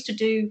 and I used to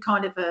do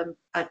kind of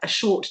a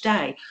short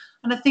day,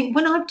 and I think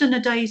when I've done a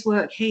day's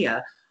work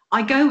here,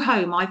 I go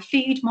home, I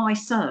feed my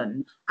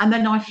son, and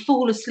then I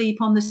fall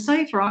asleep on the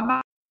sofa.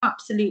 I'm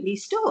absolutely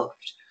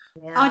stuffed.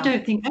 Yeah. I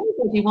don't think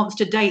anybody wants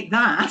to date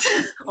that.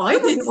 I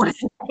wouldn't want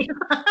to date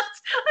that.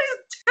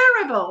 It's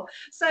terrible.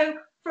 So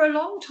for a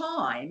long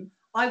time,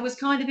 I was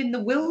kind of in the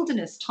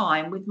wilderness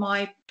time with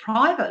my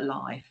private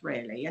life,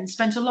 really, and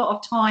spent a lot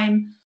of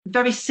time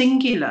very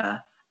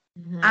singular.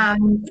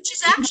 Which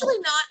is actually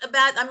not a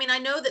bad, I mean, I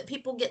know that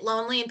people get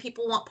lonely and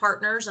people want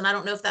partners, and I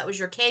don't know if that was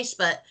your case,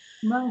 but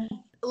no.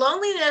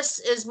 loneliness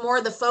is more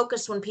the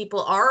focus when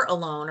people are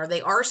alone or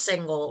they are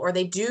single or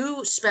they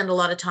do spend a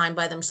lot of time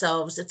by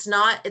themselves.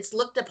 It's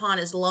looked upon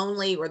as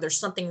lonely or there's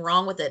something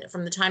wrong with it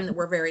from the time that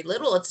we're very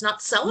little. It's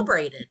not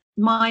celebrated.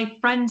 My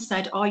friend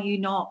said, "Are you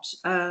not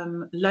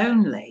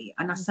lonely?"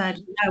 And I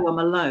said, "No, I'm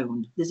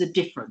alone. There's a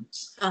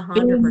difference.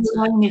 Being 100%.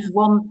 alone is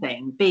one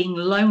thing. Being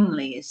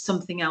lonely is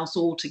something else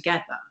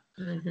altogether."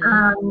 Mm-hmm.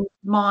 And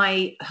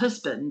my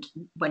husband,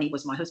 when he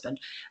was my husband,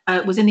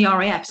 was in the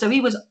RAF. So he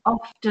was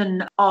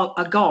often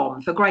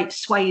gone for great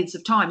swathes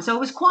of time. So I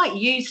was quite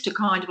used to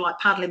kind of like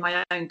paddling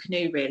my own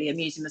canoe, really,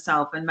 amusing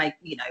myself and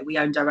we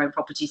owned our own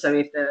property. So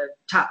if the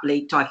tap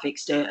leaked, I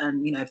fixed it.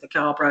 And, if the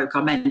car broke,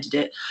 I mended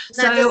it. That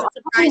So doesn't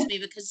surprise me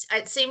because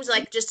it seems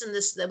like just in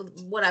this,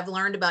 what I've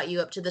learned about you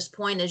up to this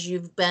point is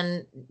you've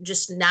been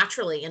just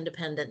naturally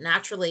independent,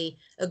 naturally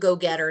a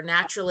go-getter,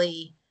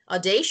 naturally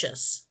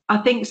audacious. I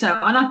think so.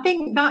 And I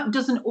think that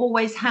doesn't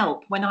always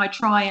help when I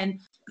try and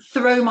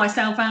throw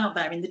myself out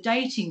there in the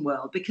dating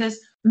world, because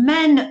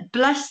men,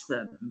 bless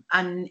them,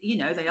 and,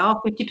 they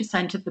are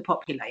 50% of the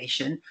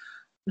population.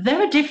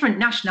 They're a different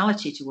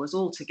nationality to us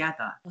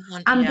altogether.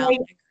 And Yeah.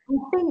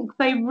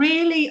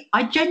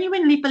 I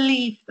genuinely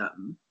believe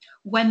them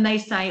when they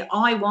say,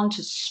 "I want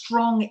a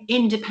strong,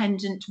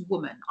 independent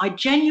woman." I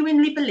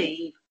genuinely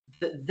believe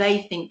that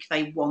they think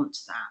they want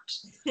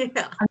that.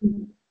 Yeah.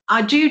 And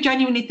I do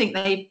genuinely think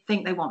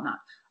they want that.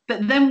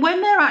 But then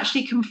when they're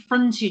actually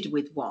confronted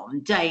with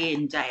one day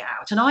in, day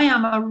out, and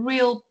I'm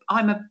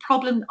a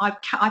problem.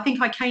 I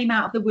think I came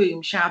out of the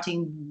womb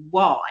shouting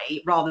why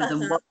rather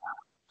than what.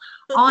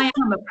 I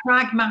am a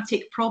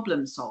pragmatic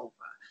problem solver.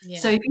 Yeah.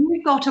 So if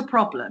you've got a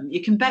problem,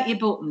 you can bet your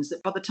buttons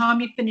that by the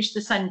time you finish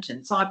the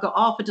sentence, I've got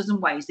half a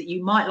dozen ways that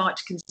you might like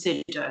to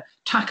consider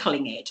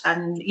tackling it.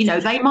 And,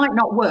 they might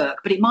not work,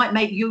 but it might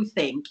make you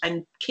think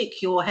and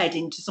kick your head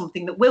into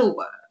something that will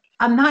work.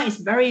 And that is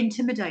very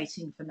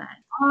intimidating for men.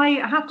 I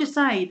have to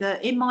say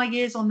that in my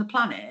years on the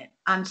planet,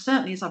 and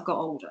certainly as I've got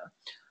older,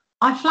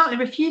 I flatly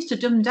refused to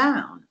dumb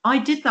down. I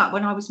did that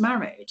when I was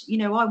married.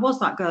 I was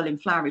that girl in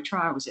flowery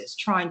trousers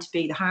trying to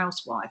be the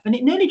housewife, and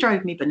it nearly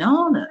drove me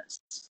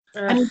bananas.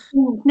 And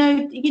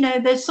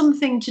there's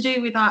something to do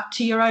with that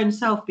 "to your own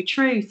self be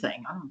true"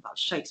 thing. I don't know if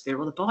that's Shakespeare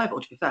or the Bible,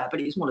 to be fair, but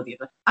it's one or the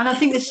other. And I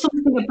think there's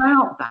something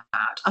about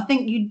that. I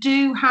think you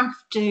do have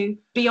to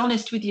be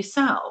honest with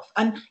yourself.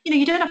 And,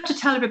 you don't have to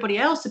tell everybody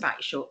else about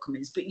your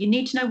shortcomings, but you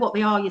need to know what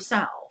they are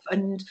yourself.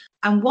 And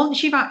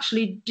once you've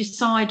actually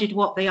decided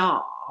what they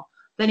are,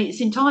 then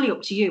it's entirely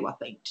up to you, I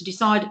think, to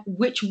decide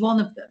which one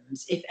of them,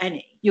 if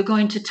any, you're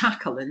going to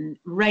tackle and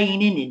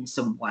rein in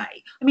some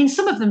way. I mean,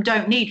 some of them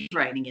don't need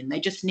reining in. They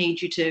just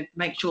need you to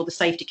make sure the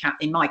safety catch,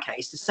 in my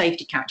case, the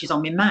safety catch is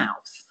on my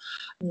mouth.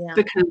 Yeah.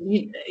 Because,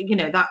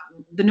 that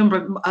the number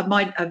of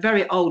a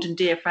very old and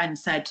dear friend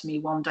said to me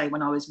one day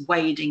when I was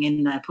wading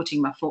in there,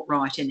 putting my foot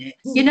right in it,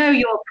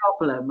 "Your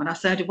problem." And I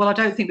said, "Well, I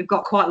don't think we've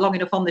got quite long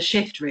enough on the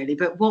shift, really,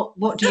 but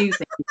what do you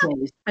think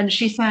it is?" And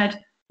she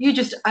said, "You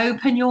just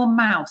open your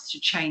mouth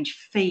to change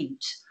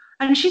feet."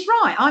 And she's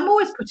right. I'm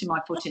always putting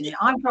my foot in it.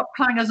 I drop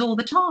clangers all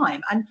the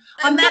time. And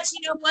that's,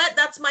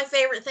 that's my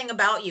favorite thing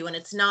about you. And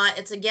it's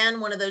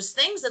again, one of those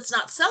things that's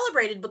not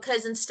celebrated,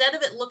 because instead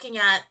of it looking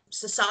at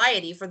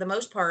society, for the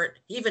most part,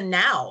 even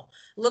now,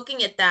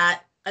 looking at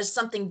that as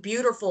something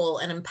beautiful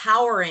and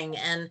empowering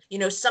and,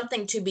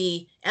 something to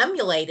be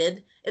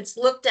emulated, it's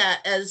looked at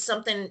as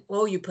something,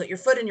 well, you put your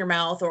foot in your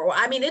mouth, or,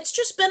 I mean, it's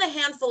just been a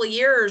handful of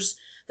years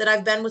that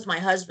I've been with my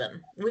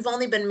husband. We've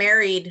only been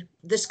married,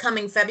 this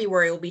coming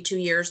February will be 2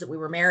 years that we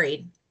were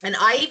married. And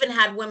I even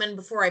had women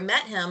before I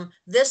met him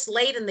this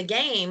late in the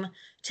game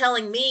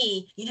telling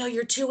me,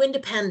 "You're too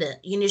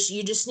independent. You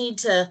just need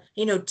to,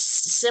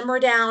 simmer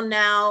down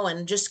now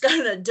and just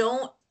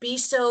don't be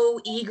so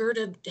eager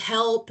to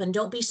help and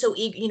don't be so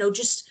eager,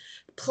 just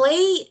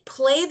play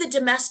the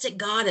domestic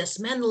goddess.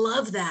 Men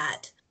love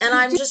that." And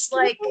I'm just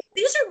like,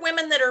 these are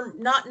women that are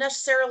not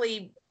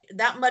necessarily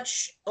that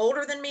much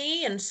older than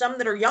me, and some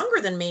that are younger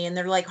than me, and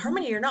they're like,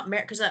 "Harmony, you're not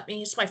married," because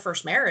it's my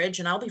first marriage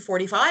and I'll be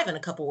 45 in a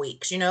couple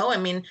weeks. I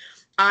mean,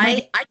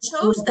 I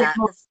chose that.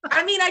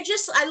 I mean,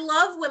 I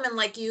love women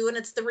like you, and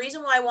it's the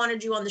reason why I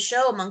wanted you on the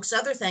show, amongst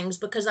other things,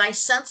 because I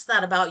sense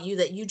that about you,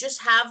 that you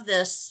just have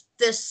this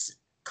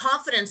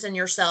confidence in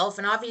yourself,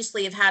 and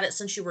obviously have had it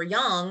since you were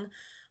young,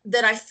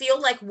 that I feel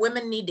like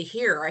women need to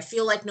hear. I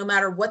feel like no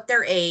matter what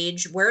their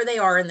age, where they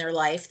are in their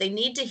life, they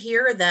need to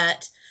hear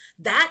that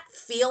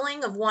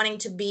feeling of wanting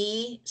to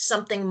be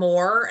something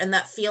more, and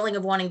that feeling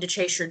of wanting to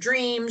chase your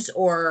dreams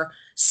or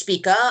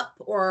speak up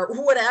or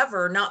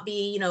whatever, not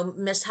be,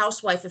 Miss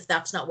Housewife if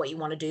that's not what you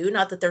want to do.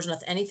 Not that there's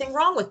anything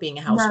wrong with being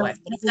a housewife,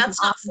 but if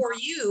that's not for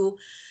you,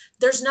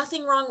 there's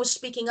nothing wrong with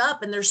speaking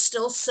up. And there's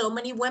still so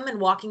many women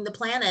walking the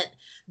planet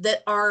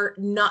that are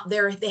not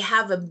there. They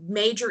have a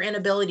major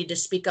inability to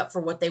speak up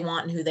for what they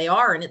want and who they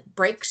are. And it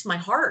breaks my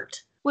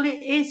heart. Well,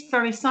 it is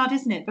very sad,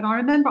 isn't it? But I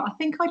remember, I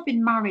think I'd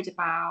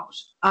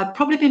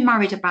probably been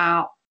married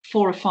about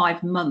 4 or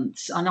 5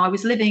 months, and I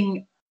was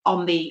living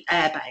on the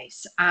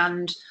airbase,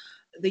 and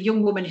the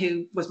young woman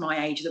who was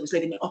my age that was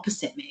living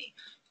opposite me,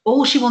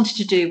 all she wanted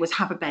to do was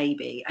have a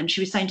baby. And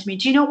she was saying to me,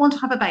 do you not want to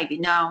have a baby?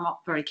 No, I'm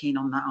not very keen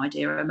on that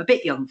idea. I'm a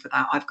bit young for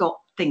that. I've got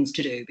things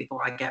to do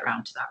before I get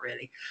around to that,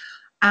 really.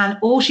 And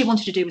all she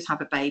wanted to do was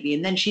have a baby.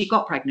 And then she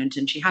got pregnant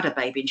and she had a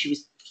baby and she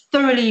was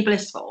thoroughly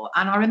blissful.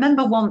 And I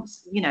remember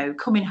once, you know,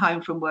 coming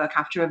home from work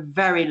after a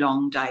very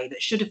long day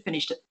that should have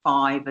finished at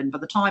 5. And by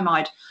the time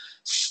I'd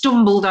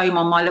stumbled home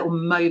on my little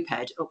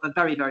moped up a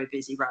very, very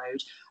busy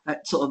road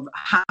at sort of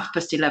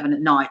 11:30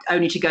 at night,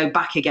 only to go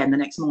back again the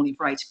next morning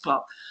for 8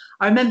 o'clock.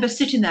 I remember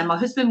sitting there, my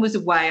husband was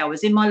away, I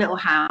was in my little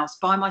house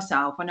by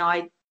myself, and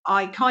I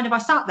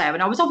sat there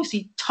and I was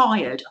obviously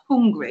tired,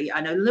 hungry,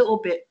 and a little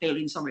bit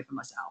feeling sorry for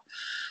myself.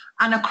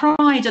 And I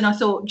cried and I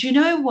thought, do you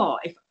know what?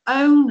 If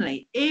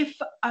only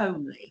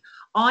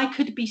I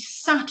could be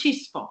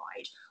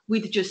satisfied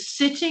with just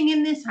sitting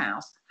in this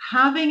house,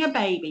 having a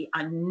baby,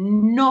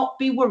 and not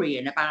be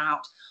worrying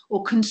about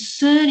or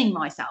concerning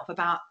myself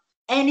about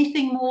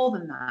anything more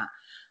than that.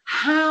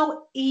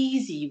 How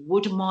easy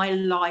would my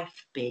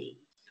life be?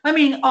 I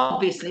mean,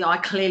 obviously, I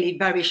clearly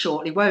very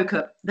shortly woke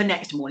up the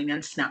next morning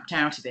and snapped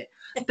out of it.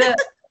 But,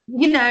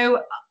 you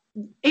know,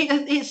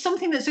 it's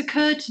something that's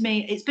occurred to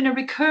me. It's been a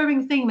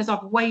recurring theme as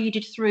I've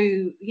waded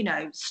through, you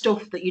know,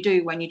 stuff that you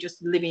do when you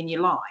just live in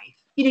your life.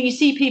 You know, you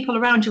see people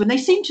around you and they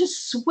seem to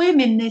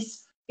swim in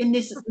this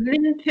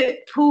limpid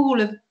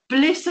pool of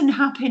bliss and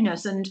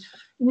happiness, and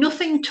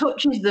nothing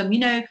touches them. You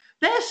know,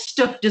 their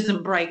stuff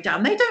doesn't break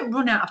down. They don't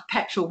run out of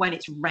petrol when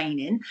it's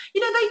raining.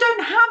 You know, they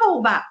don't have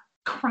all that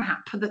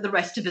crap that the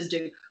rest of us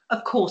do.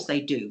 Of course they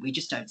do. We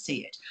just don't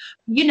see it.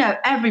 You know,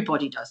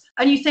 everybody does.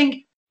 And you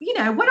think, you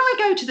know, when I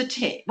go to the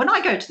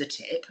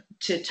tip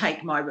to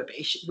take my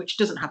rubbish, which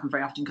doesn't happen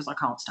very often because I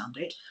can't stand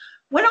it,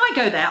 when I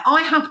go there,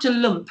 I have to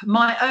lump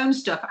my own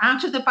stuff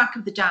out of the back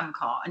of the damn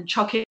car and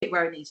chuck it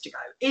where it needs to go.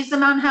 Is the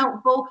man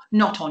helpful?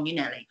 Not on your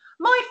Nelly.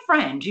 My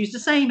friend, who's the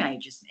same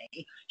age as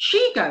me,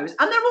 she goes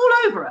and they're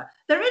all over her.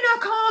 They're in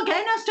her car,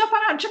 getting her stuff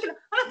out, chucking it.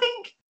 And I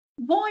think,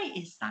 why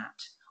is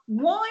that?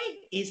 Why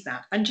is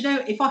that? And you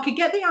know, if I could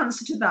get the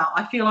answer to that,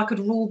 I feel I could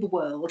rule the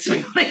world.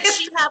 Does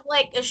she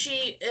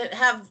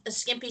have a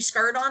skimpy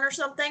skirt on or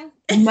something?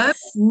 No,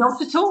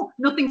 not at all.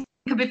 Nothing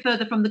could be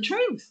further from the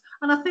truth.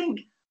 And I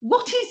think,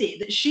 what is it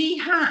that she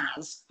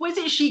has? What is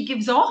it she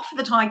gives off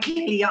that I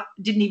clearly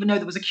didn't even know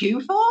there was a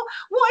queue for?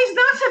 What is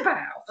that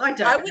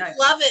about? I would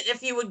love it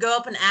if you would go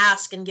up and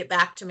ask and get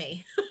back to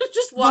me.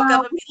 Just walk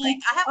up and be like,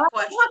 I have a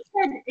question.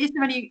 I said, is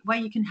there any way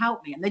you can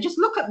help me? And they just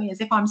look at me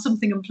as if I'm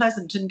something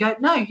unpleasant and go,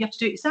 no, you have to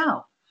do it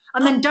yourself.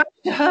 And then dash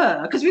to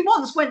her, because we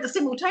once went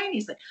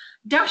simultaneously,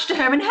 dash to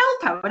her and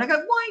help her. And I go,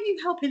 why are you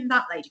helping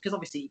that lady? Because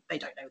obviously they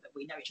don't know that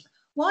we know each other.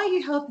 Why are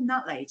you helping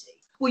that lady?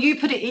 Well, you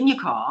put it in your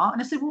car.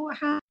 And I said, well,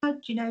 how do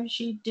you know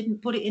she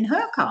didn't put it in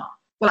her car?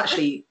 Well,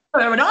 actually,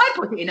 her and I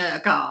put it in her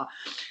car.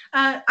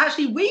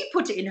 Actually, we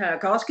put it in her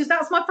car because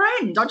that's my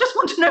friend. I just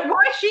want to know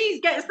why she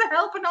gets the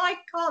help and I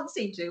can't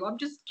seem to. I'm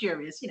just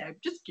curious, you know,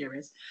 just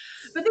curious.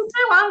 But there's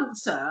no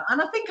answer.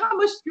 And I think I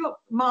must look,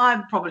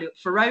 I'm probably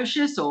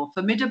ferocious or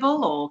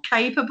formidable or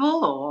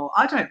capable, or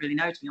I don't really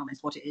know, to be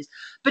honest, what it is.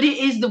 But it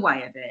is the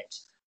way of it.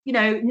 You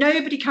know,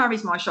 nobody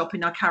carries my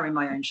shopping. I carry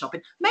my own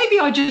shopping. Maybe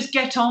I just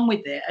get on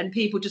with it and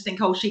people just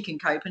think, oh, she can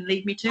cope and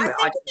leave me to it.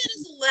 I think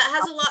that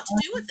has a lot to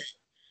do with it.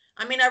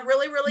 I mean, I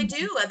really, really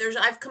do.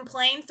 I've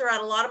complained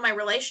throughout a lot of my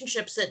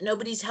relationships that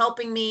nobody's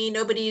helping me.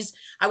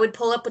 I would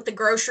pull up with the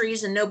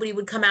groceries and nobody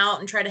would come out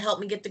and try to help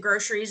me get the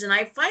groceries. And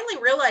I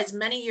finally realized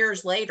many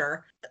years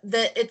later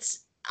that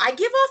I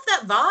give off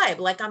that vibe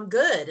like I'm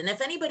good. And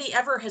if anybody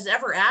has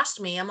ever asked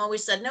me, I'm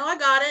always said, no, I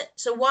got it.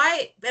 So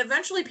why?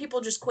 Eventually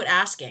people just quit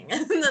asking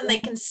and then they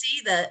can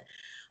see that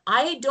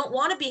I don't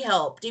want to be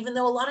helped, even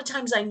though a lot of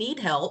times I need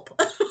help.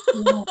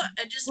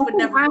 I just would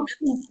never.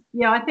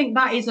 Yeah, I think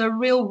that is a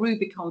real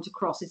Rubicon to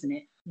cross, isn't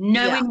it?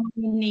 Knowing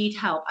you need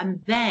help and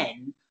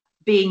then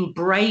being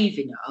brave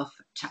enough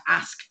to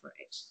ask for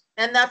it.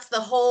 And that's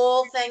the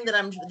whole thing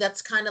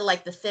that's kind of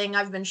like the thing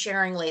I've been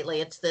sharing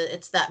lately.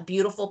 It's that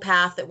beautiful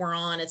path that we're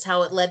on. It's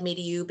how it led me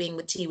to you being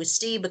with Tea with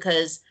Steve,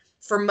 because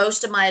for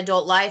most of my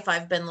adult life,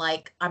 I've been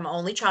like, I'm an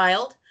only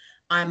child.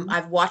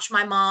 I've watched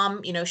my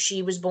mom, you know,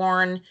 she was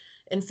born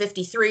in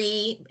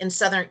 53 in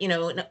Southern, you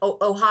know, in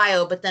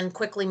Ohio, but then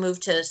quickly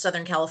moved to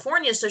Southern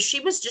California. So she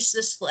was just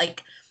this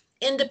like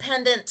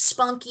independent,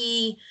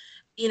 spunky,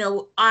 you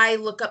know, I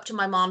look up to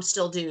my mom,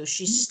 still do.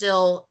 She's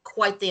still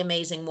quite the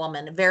amazing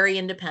woman, very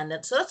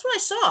independent. So that's what I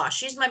saw.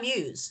 She's my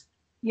muse.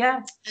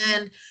 Yeah.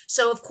 And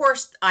so, of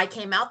course, I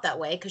came out that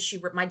way because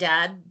my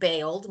dad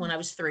bailed when I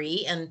was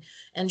 3,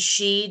 and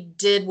she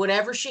did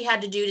whatever she had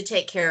to do to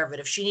take care of it.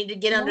 If she needed to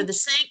get under the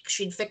sink,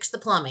 she'd fix the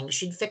plumbing.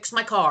 She'd fix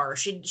my car.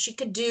 She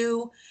could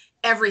do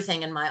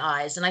everything in my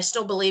eyes, and I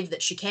still believe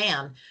that she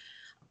can.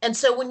 And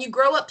so when you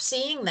grow up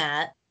seeing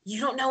that, you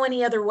don't know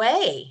any other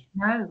way.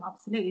 No,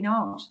 absolutely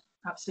not.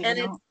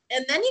 Absolutely not.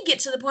 And then you get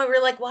to the point where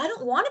you're like, well, I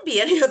don't want to be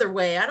any other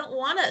way. I don't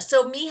want to.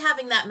 So me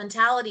having that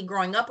mentality,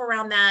 growing up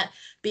around that,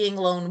 being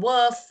lone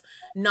wolf,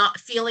 not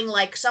feeling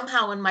like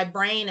somehow in my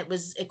brain it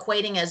was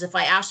equating as if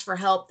I asked for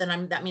help,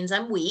 then that means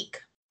I'm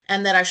weak.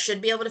 and that I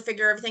should be able to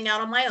figure everything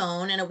out on my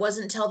own. And it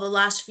wasn't until the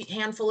last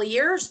handful of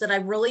years that I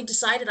really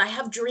decided I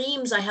have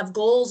dreams, I have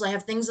goals, I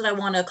have things that I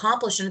want to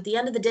accomplish. And at the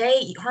end of the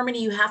day,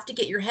 Harmony, you have to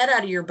get your head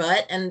out of your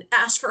butt and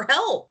ask for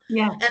help.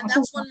 Yeah, And I think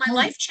that's when that's my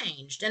right. life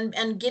changed.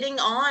 And getting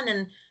on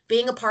and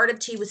being a part of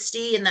Tea with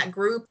Steve and that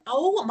group,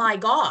 oh my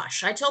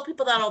gosh. I tell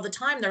people that all the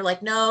time. They're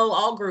like, no,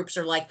 all groups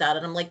are like that.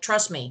 And I'm like,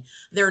 trust me,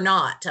 they're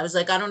not. I was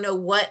like, I don't know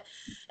what,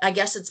 I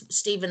guess it's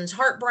Stephen's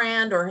heart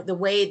brand or the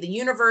way the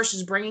universe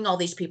is bringing all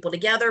these people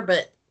together,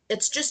 but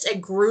it's just a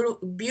group,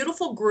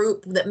 beautiful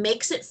group that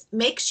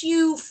makes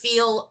you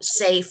feel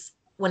safe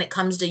when it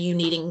comes to you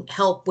needing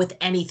help with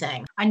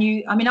anything. And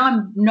I mean,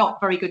 I'm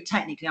not very good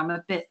technically. I'm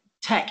a bit,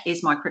 tech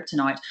is my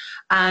kryptonite.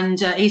 And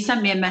he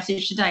sent me a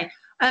message today.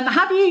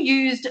 Have you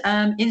used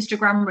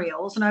Instagram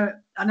Reels? And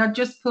I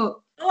just put,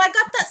 Oh, I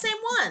got that same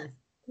one.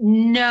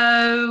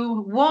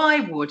 no, why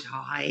would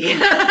I?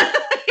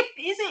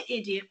 Is it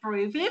idiot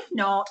proof? If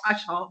not, I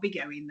shan't be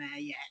going there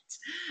yet.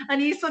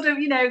 And he sort of,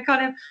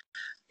 kind of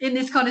in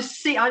this kind of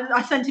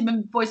I sent him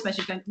a voice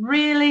message going,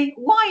 really?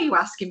 Why are you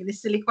asking me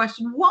this silly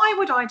question? Why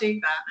would I do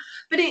that?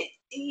 But it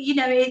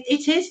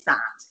is that.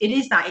 It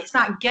is that. It's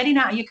that getting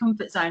out of your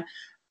comfort zone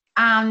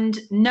and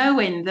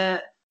knowing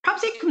that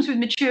perhaps it comes with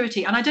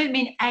maturity. And I don't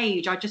mean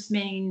age, I just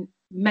mean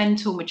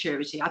mental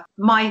maturity.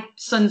 My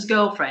son's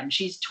girlfriend,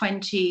 she's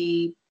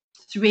 23.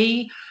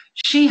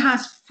 She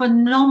has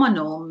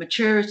phenomenal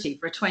maturity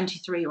for a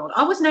 23-year-old.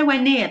 I was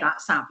nowhere near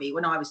that savvy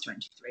when I was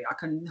 23. I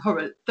can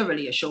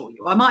thoroughly assure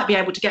you. I might be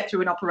able to get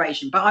through an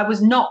operation, but I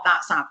was not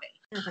that savvy.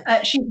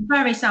 She's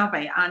very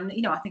savvy. And,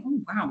 I think,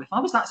 oh, wow, if I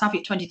was that savvy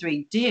at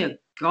 23, dear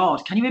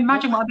God, can you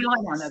imagine what I'd be like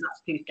now? No,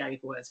 that's too scary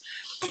for words.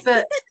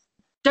 But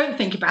don't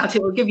think about it,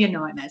 it'll give you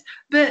nightmares.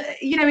 But,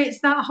 it's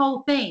that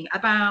whole thing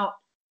about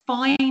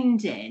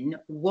finding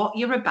what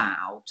you're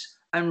about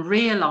and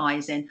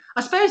realizing,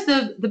 I suppose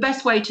the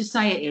best way to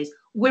say it is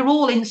we're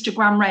all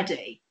Instagram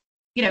ready.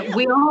 Yeah.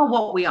 We are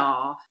what we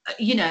are.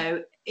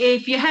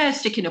 If your hair's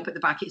sticking up at the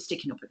back, it's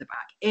sticking up at the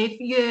back. If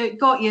you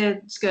got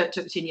your skirt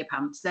tucked in your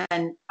pants,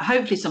 then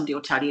hopefully somebody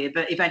will tell you,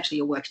 but eventually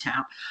you'll work it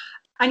out.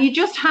 And you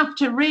just have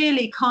to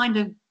really kind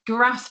of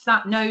grasp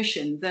that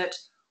notion that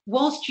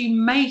whilst you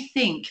may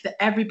think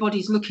that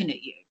everybody's looking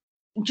at you,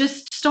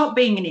 just stop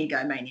being an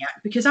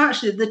egomaniac, because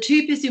actually they're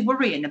too busy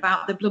worrying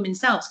about their blooming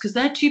selves because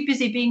they're too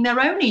busy being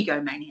their own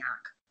egomaniac.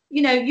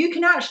 You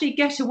can actually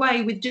get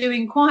away with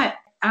doing quite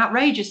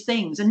outrageous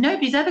things and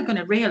nobody's ever going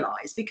to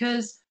realise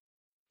because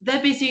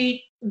they're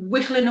busy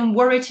whittling and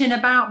worrying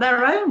about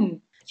their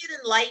own. Get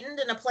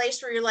enlightened in a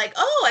place where you're like,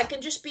 oh, I can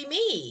just be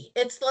me.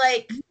 It's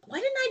like, why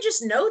didn't I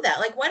just know that?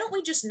 Like, why don't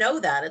we just know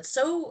that? It's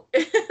so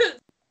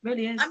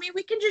Really is. I mean,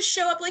 we can just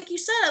show up like you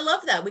said. I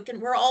love that.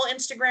 We're all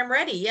Instagram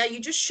ready. Yeah, you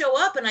just show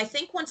up. And I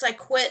think once I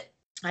quit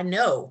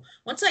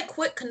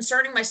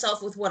concerning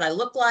myself with what I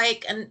look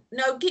like, and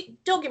no,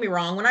 don't get me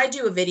wrong. When I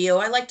do a video,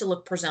 I like to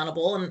look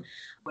presentable. And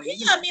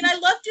yeah, I mean, I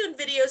love doing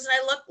videos and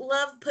I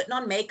love putting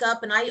on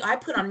makeup, and I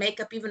put on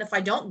makeup even if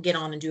I don't get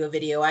on and do a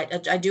video. I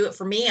do it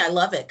for me. I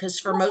love it because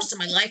for most of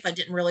my life, I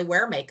didn't really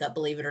wear makeup,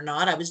 believe it or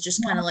not. I was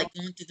just kind of like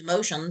going through the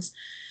motions.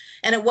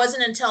 And it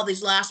wasn't until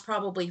these last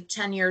probably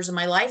 10 years of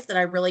my life that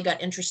I really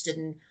got interested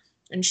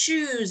in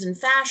shoes and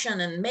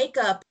fashion and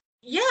makeup.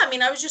 Yeah, I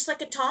mean, I was just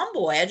like a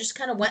tomboy. I just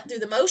kind of went through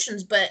the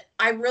motions, but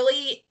I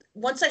really,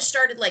 once I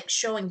started like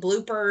showing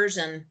bloopers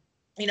and,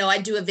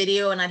 I'd do a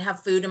video and I'd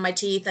have food in my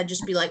teeth. I'd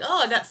just be like,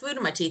 oh, I got food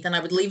in my teeth. And I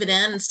would leave it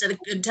in instead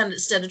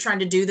of trying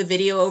to do the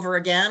video over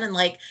again. And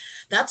like,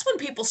 that's when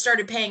people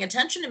started paying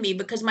attention to me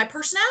because my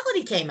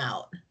personality came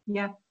out.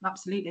 Yeah,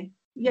 absolutely.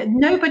 Yeah,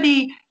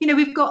 nobody,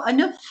 we've got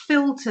enough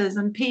filters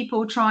and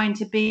people trying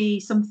to be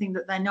something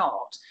that they're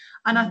not.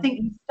 And I think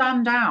you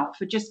stand out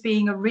for just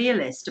being a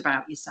realist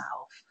about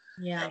yourself.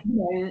 Yeah.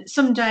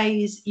 Some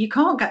days you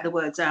can't get the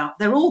words out.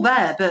 They're all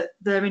there, but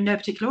they're in no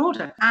particular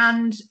order.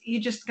 And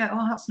you just go,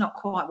 oh, that's not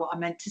quite what I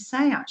meant to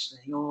say,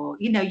 actually. Or,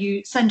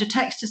 you send a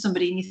text to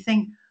somebody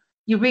and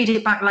you read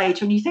it back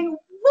later and you think,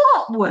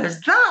 what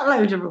was that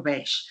load of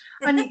rubbish?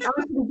 And I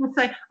was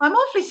say, I'm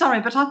awfully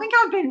sorry, but I think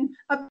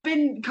I've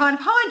been kind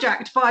of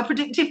hijacked by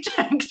predictive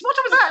text. What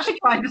I was actually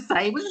trying to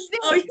say was this.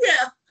 Oh,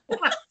 yeah.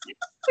 How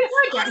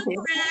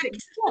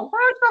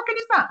shocking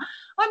is that?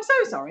 I'm so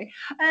sorry.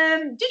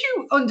 Did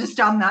you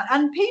understand that?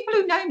 And people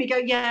who know me go,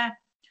 yeah.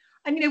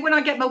 And when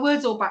I get my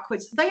words all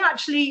backwards,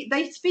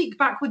 they speak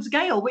backwards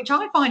Gail, which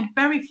I find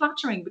very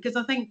flattering because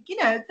I think,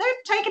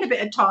 they've taken a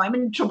bit of time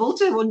and trouble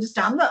to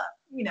understand that,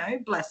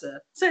 bless her.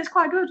 So it's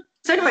quite good.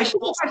 So anyway, she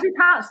talks about this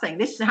Hearts thing.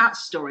 This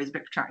Hearts story is a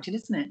bit protracted,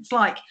 isn't it? It's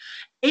like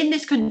in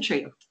this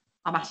country,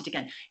 I'm at it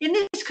again. In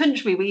this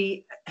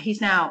country,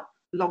 he's now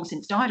long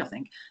since died, I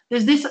think.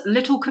 There's this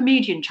little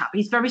comedian chap.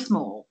 He's very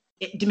small,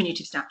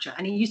 diminutive stature,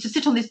 and he used to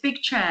sit on this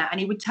big chair and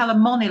he would tell a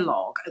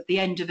monologue at the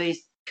end of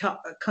his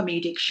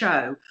comedic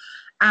show,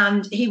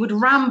 and he would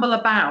ramble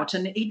about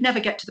and he'd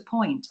never get to the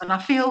point. And I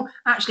feel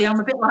actually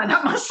I'm a bit like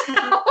that myself.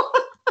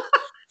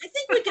 I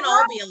think we can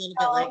all be a little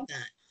bit like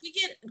that. We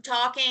get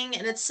talking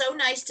and it's so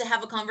nice to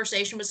have a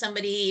conversation with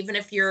somebody, even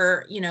if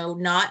you're,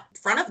 not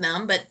in front of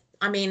them. But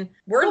I mean,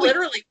 we're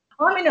literally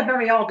I'm in a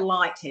very odd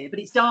light here, but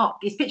it's dark.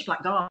 It's pitch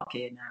black dark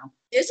here now.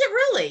 Is it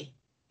really?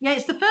 Yeah,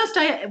 it's the first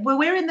day. Well,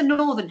 we're in the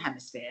northern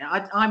hemisphere.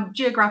 I'm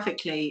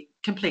geographically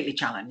completely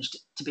challenged,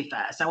 to be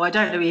fair. So I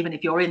don't know even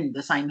if you're in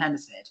the same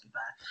hemisphere, to be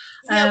fair.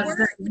 Yeah,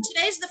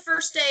 today's the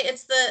first day.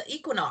 It's the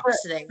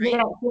equinox today, right?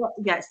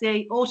 Yeah, it's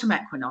the autumn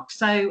equinox.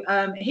 So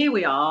here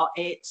we are.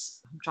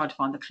 I'm trying to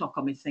find the clock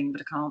on my thing, but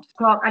I can't.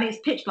 And it's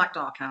pitch black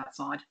dark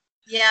outside.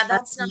 Yeah,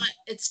 that's not.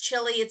 It's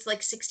chilly. It's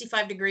like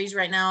 65 degrees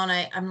right now,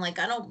 and I'm like,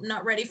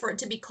 not ready for it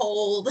to be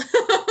cold.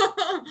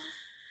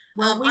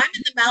 Well, I'm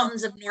in the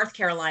mountains of North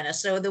Carolina,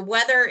 so the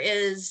weather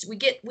is we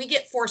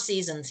get 4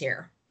 seasons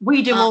here.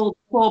 We do all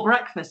before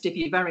breakfast if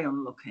you're very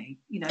unlucky.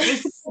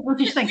 It's a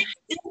British thing.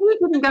 If you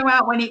didn't go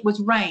out when it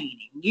was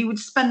raining, you would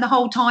spend the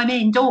whole time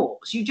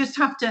indoors. You just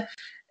have to.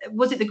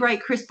 Was it the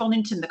great Chris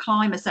Bonington, the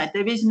climber, said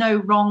there is no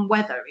wrong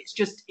weather. It's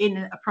just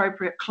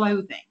inappropriate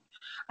clothing.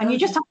 And you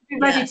just have to be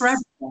ready for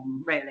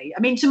everything, really.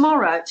 I mean,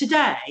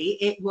 today,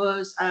 it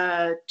was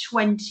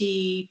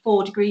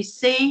 24 degrees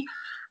C,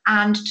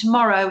 and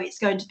tomorrow it's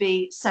going to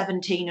be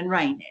 17 and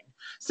raining.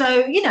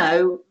 So,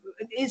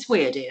 it's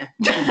weird here.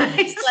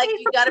 It's like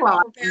you got to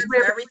be prepared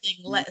for everything,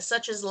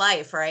 such as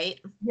life, right?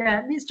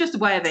 Yeah, it's just a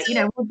way of it.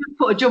 We'll just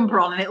put a jumper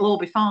on and it'll all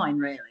be fine,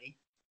 really.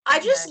 I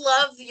just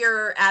love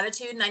your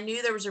attitude, and I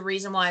knew there was a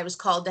reason why I was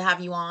called to have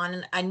you on,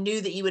 and I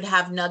knew that you would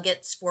have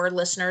nuggets for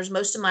listeners.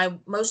 Most of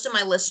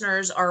my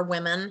listeners are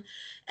women,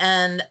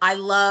 and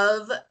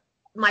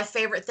my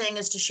favorite thing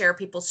is to share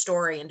people's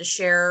story and to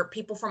share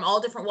people from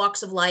all different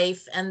walks of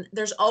life, and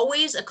there's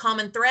always a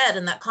common thread,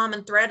 and that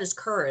common thread is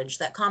courage.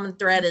 That common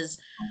thread is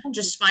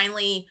just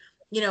finally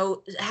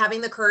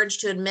having the courage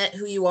to admit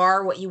who you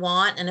are, what you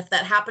want, and if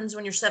that happens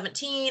when you're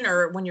 17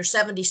 or when you're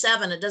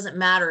 77, it doesn't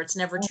matter. It's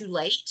never too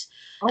late.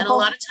 And a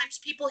lot of times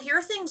people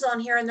hear things on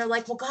here and they're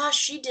like, well, gosh,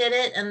 she did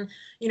it. And,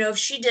 if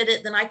she did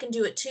it, then I can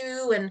do it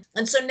too.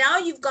 And so now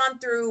you've gone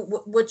through,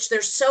 which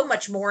there's so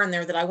much more in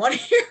there that I want to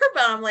hear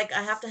about. I'm like,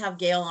 I have to have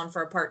Gail on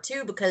for a part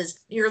 2 because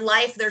your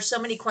life, there's so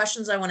many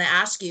questions I want to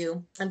ask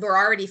you. And we're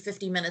already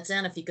 50 minutes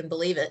in, if you can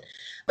believe it.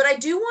 But I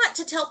do want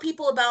to tell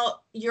people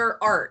about your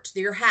art,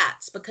 your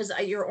hats, because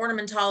your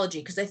ornamentology,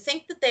 because I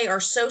think that they are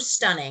so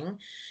stunning.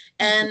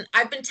 And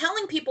I've been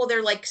telling people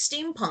they're like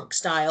steampunk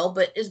style,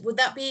 but would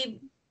that be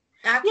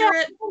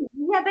accurate?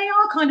 Yeah, they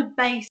are kind of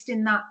based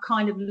in that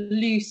kind of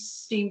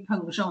loose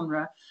steampunk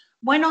genre.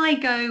 When I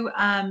go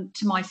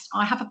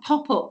I have a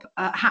pop-up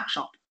hat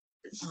shop,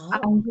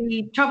 and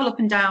we travel up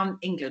and down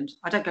England.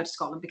 I don't go to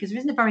Scotland because there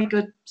isn't a very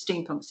good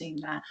steampunk scene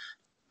there.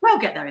 We'll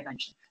get there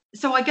eventually.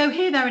 So I go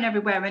here, there, and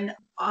everywhere, and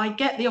I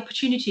get the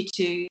opportunity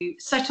to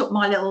set up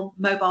my little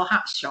mobile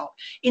hat shop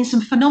in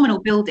some phenomenal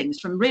buildings,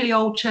 from really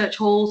old church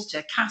halls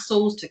to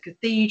castles to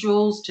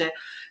cathedrals to,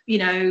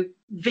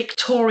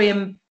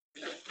 Victorian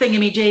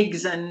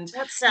thingamajigs. And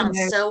that sounds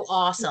so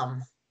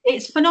awesome.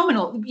 It's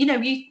phenomenal. You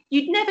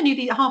never knew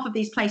that half of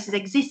these places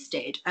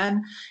existed,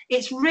 and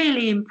it's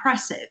really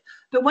impressive.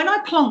 But when I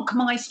plonk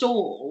my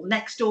stall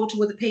next door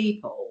to other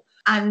people,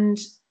 and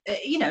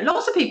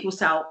lots of people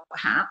sell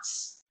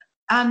hats,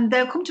 and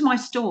they'll come to my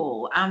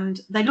stall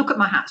and they look at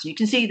my hats, and you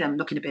can see them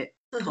looking a bit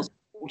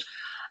puzzled.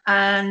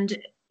 And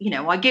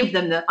I give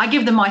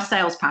them my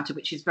sales patter,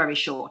 which is very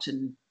short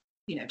and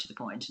to the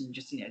point, and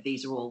just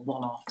these are all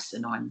one-offs,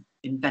 and I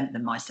invent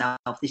them myself.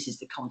 This is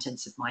the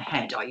contents of my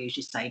head, I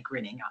usually say,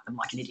 grinning at them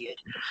like an idiot.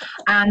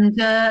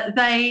 And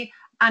I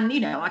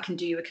can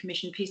do you a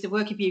commissioned piece of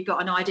work if you've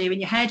got an idea in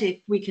your head. If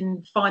we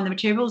can find the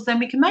materials, then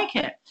we can make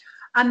it.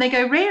 And they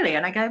go, really?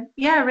 And I go,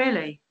 yeah,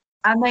 really.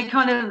 And they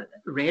kind of,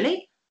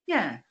 really?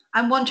 Yeah.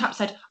 And one chap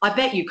said, I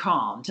bet you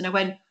can't. And I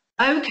went,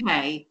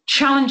 okay,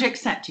 challenge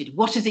accepted.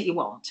 What is it you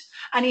want?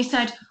 And he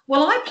said,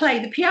 well, I play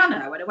the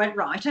piano. And I went,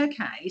 right,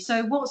 okay.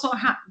 So what sort of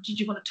hat? Did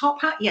you want a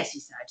top hat? Yes, he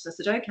said. So I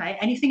said, okay.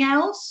 Anything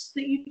else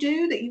that you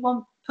do that you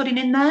want putting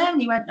in there?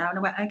 And he went, no. And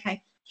I went,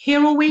 okay.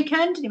 Here all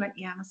weekend? And he went,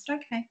 yeah. And I said,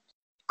 okay.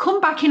 Come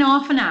back in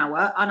half an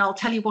hour and I'll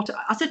tell you what.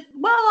 I said,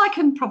 well, I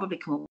can probably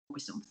come up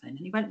with something. And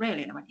he went,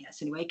 really? And I went,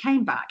 yes. Anyway, he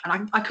came back,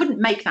 and I couldn't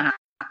make that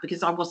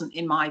because I wasn't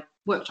in my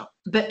workshop.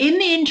 But in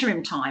the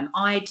interim time,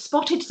 I'd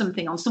spotted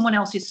something on someone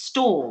else's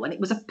stall, and it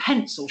was a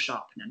pencil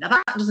sharpener. Now,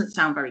 that doesn't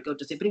sound very good,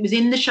 does it? But it was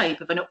in the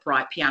shape of an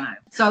upright piano.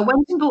 So I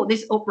went and bought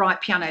this upright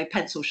piano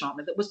pencil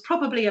sharpener that was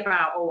probably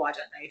about,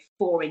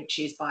 4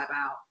 inches by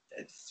about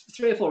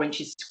 3 or 4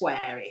 inches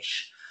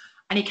squarish.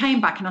 And he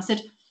came back and I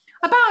said,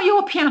 about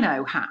your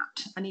piano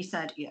hat? And he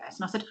said, yes.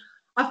 And I said,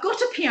 I've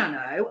got a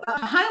piano at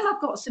home.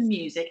 I've got some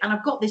music, and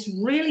I've got this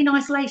really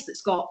nice lace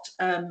that's got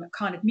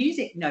kind of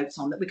music notes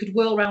on that we could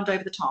whirl around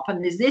over the top.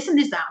 And there's this and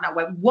there's that. And I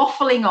went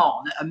waffling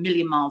on at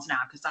 1,000,000 miles an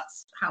hour because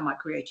that's how my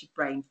creative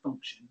brain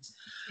functions.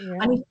 Yeah.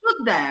 And he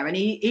stood there and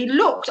he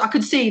looked. I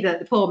could see that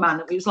the poor man,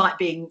 it was like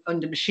being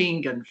under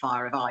machine gun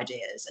fire of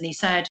ideas. And he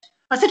said,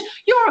 I said,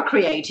 you're a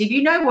creative,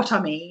 you know what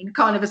I mean,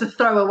 kind of as a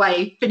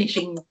throwaway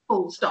finishing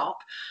full stop.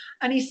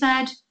 And he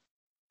said,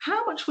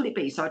 how much will it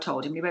be? So I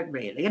told him. He went,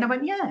 really? And I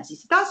went, yes. He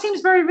said, that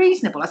seems very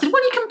reasonable. I said,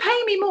 well, you can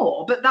pay me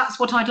more, but that's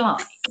what I'd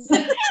like. He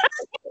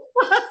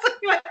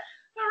went,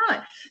 all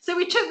right. So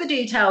we took the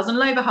details, and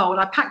lo and behold,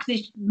 I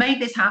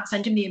made this hat,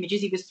 sent him the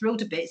images. He was thrilled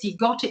to bits. He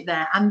got it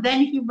there. And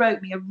then he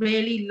wrote me a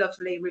really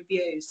lovely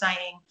review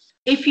saying,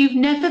 if you've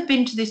never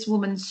been to this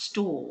woman's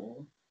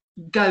stall,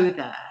 go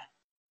there.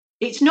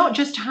 It's not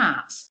just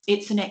hats,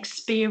 it's an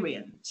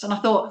experience. And I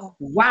thought,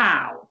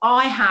 wow,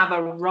 I have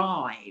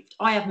arrived.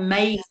 I have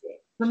made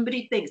it.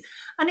 Somebody thinks.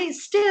 And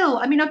it's still,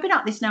 I mean, I've been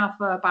at this now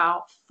for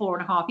about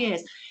 4.5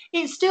 years.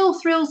 It still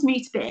thrills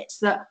me to bits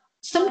that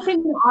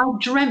something that I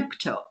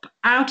dreamt up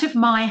out of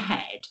my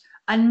head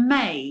and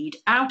made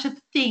out of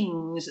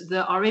things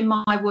that are in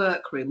my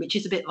workroom, which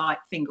is a bit like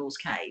Fingal's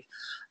Cave,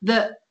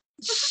 that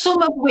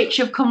some of which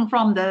have come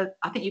from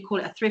I think you call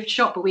it a thrift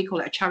shop, but we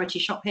call it a charity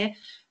shop here,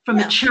 from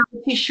a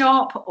charity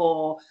shop,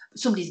 or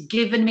somebody's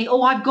given me,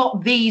 oh, I've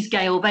got these,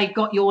 Gail, they've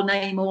got your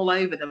name all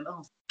over them.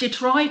 Oh.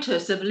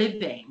 Detritus of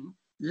living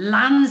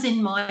lands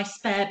in my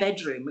spare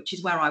bedroom, which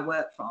is where I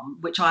work from,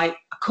 which I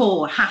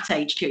call Hat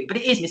HQ, but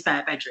it is my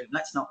spare bedroom.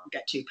 Let's not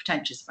get too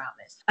pretentious about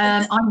this.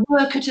 I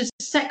work at a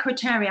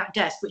secretariat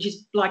desk, which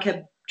is like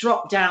a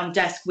drop-down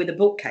desk with a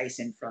bookcase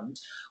in front,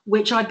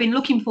 which I'd been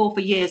looking for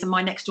years, and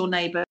my next door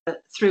neighbour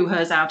threw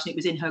hers out and it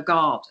was in her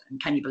garden.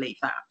 Can you believe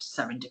that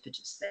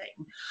serendipitous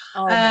thing?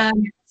 Oh, I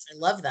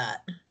love that.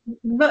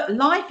 But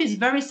life is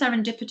very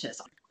serendipitous.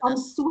 I'm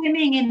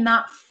swimming in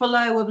that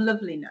flow of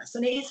loveliness,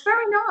 and it's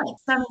very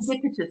nice,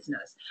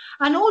 serendipitousness.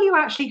 And all you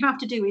actually have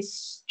to do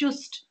is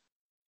just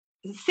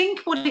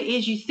think what it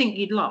is you think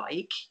you'd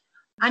like,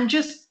 and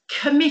just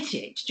commit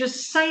it.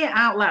 Just say it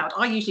out loud.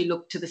 I usually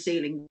look to the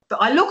ceiling,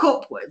 but I look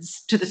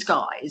upwards to the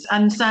skies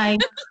and say,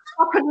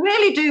 I could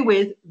really do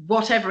with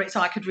whatever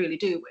I could really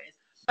do with.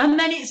 And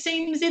then it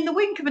seems in the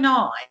wink of an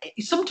eye,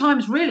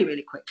 sometimes really,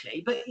 really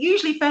quickly, but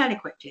usually fairly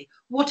quickly,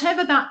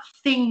 whatever that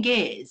thing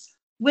is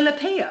will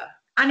appear.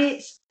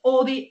 And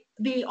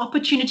the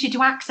opportunity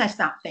to access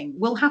that thing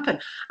will happen.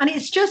 And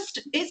it's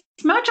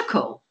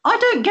magical. I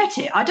don't get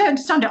it. I don't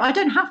understand it. I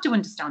don't have to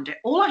understand it.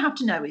 All I have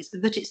to know is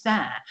that it's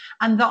there,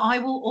 and that I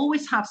will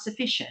always have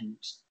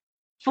sufficient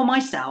for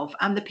myself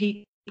and the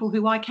people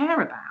who I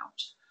care about.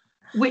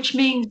 Which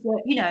means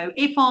that, you know,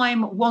 if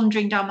I'm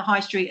wandering down the high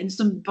street and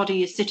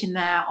somebody is sitting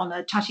there on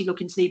a tatty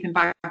looking sleeping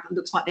bag that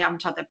looks like they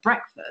haven't had their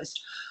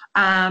breakfast,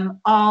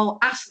 I'll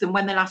ask them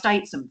when they last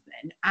ate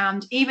something.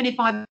 And even if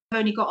I've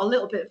only got a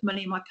little bit of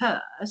money in my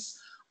purse,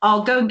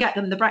 I'll go and get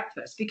them the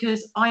breakfast,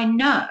 because I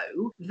know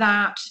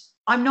that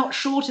I'm not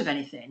short of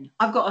anything.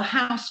 I've got a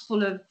house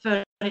full of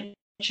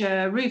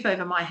furniture, roof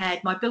over my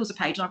head, my bills are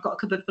paid, and I've got a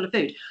cupboard full of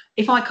food.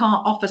 If I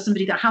can't offer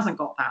somebody that hasn't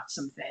got that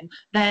something,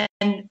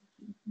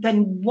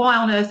 then why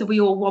on earth are we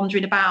all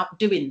wandering about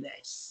doing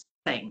this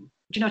thing?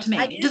 Do you know what I mean?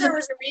 I knew there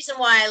was a reason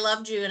why I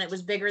loved you, and it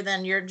was bigger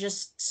than your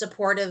just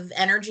supportive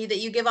energy that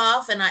you give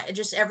off. And I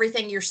just,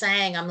 everything you're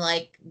saying, I'm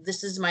like,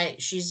 this is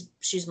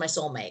she's my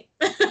soulmate.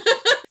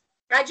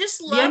 I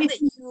just love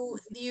that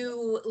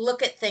you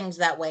look at things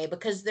that way,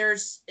 because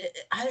there's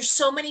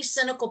so many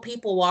cynical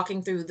people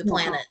walking through the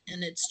planet,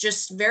 and it's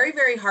just very,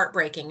 very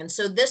heartbreaking. And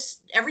so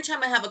every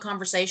time I have a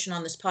conversation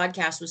on this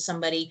podcast with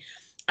somebody,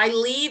 I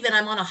leave and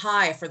I'm on a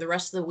high for the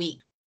rest of the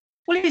week.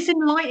 Well, it's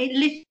in light, it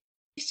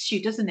lifts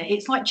you, doesn't it?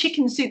 It's like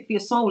chicken soup for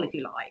your soul, if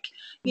you like.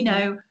 You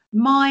know,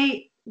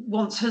 my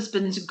once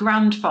husband's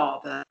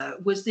grandfather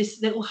was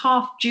this little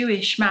half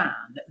Jewish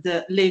man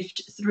that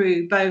lived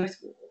through both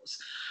wars.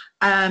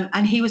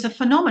 And he was a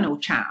phenomenal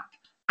chap.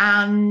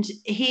 And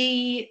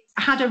he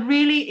had a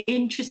really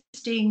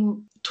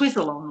interesting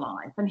twizzle on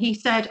life. And he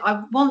said,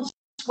 I once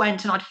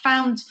went and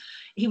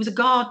he was a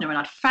gardener, and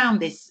I'd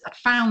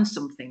found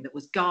something that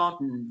was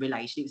garden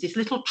related. It was this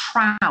little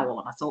trowel,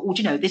 and I thought, well,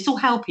 you know, this will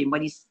help him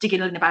when he's digging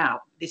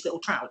about. This little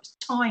trowel, it's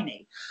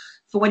tiny,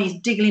 for when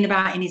he's digging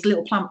about in his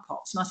little plant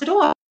pots. And I said,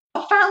 oh,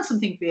 I found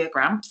something for you,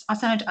 Gramps. I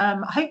said, I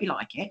hope you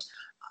like it.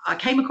 I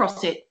came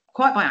across it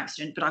quite by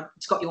accident, but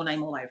it's got your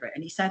name all over it.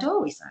 And he said,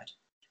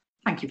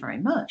 thank you very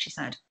much. He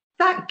said,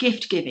 that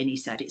gift giving, he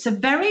said, it's a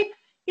very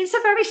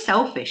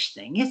selfish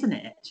thing, isn't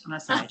it? And I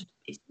said,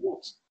 is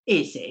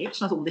it? And I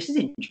thought, well, this is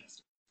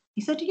interesting.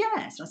 He said,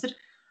 yes. And I said,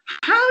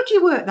 how do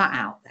you work that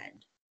out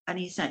then? And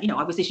he said, you know,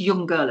 I was this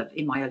young girl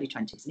in my early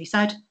 20s. And he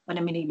said, and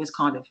I mean, he was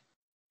kind of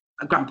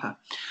a grandpa.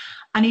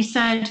 And he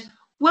said,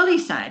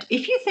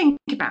 if you think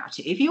about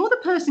it, if you're the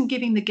person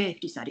giving the gift,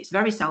 he said, it's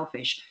very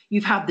selfish.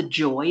 You've had the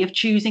joy of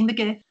choosing the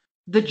gift,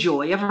 the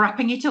joy of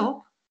wrapping it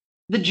up,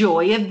 the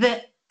joy of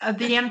the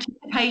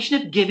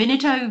anticipation of giving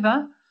it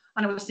over.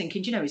 And I was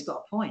thinking, you know, he's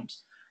got a point.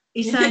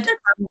 He said,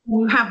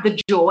 you have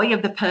the joy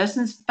of the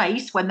person's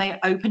face when they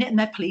open it and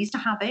they're pleased to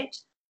have it.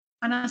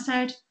 And I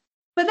said,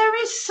 but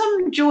there is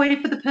some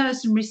joy for the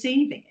person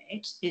receiving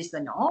it, is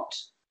there not?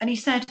 And he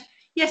said,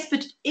 yes,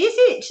 but is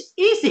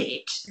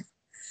it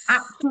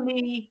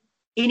actually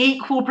in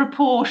equal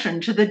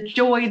proportion to the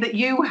joy that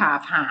you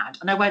have had?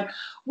 And I went,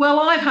 well,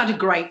 I've had a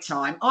great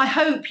time. I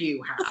hope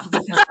you have.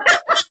 Squiggled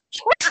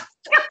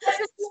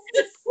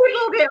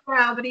it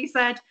around, and he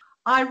said,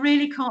 I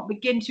really can't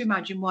begin to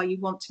imagine why you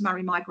want to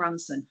marry my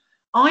grandson.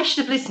 I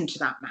should have listened to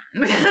that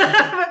man.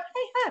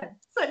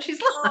 So what she's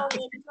like.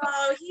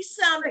 Oh, he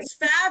sounds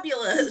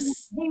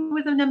fabulous. He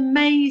was an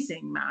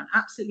amazing man,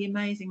 absolutely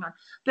amazing man.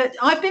 But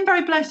I've been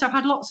very blessed. I've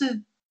had lots of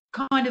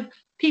kind of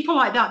people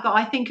like that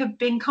I think have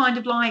been kind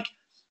of like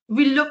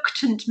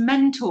reluctant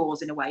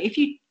mentors in a way. If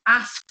you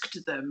asked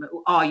them,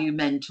 are you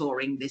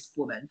mentoring this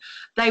woman?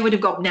 They would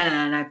have gone,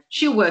 no,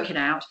 she'll work it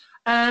out.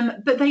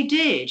 But they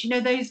did,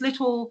 those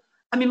little,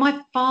 I mean,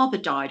 my father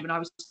died when I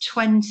was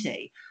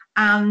 20,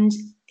 and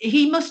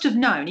he must have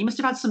known, he must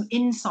have had some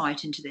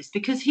insight into this,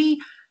 because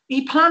he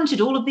planted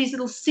all of these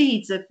little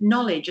seeds of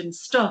knowledge and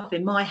stuff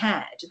in my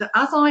head that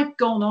as I've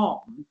gone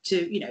on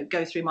to,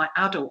 go through my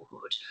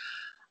adulthood,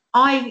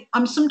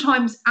 I'm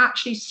sometimes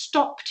actually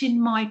stopped in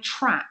my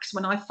tracks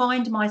when I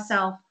find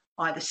myself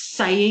either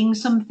saying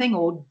something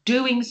or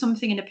doing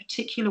something in a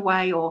particular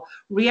way or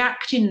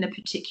reacting in a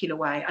particular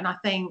way. And I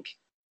think,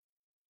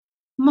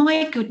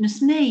 my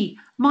goodness me,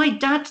 my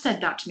dad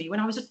said that to me when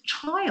I was a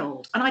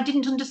child and I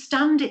didn't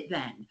understand it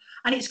then.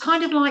 And it's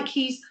kind of like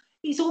he's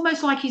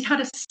almost like he's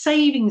had a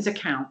savings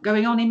account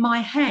going on in my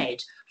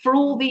head for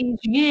all these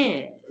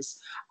years.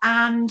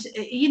 And,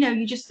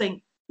 you just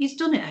think, he's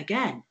done it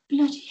again.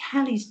 Bloody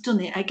hell, he's done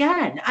it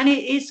again. And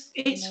it's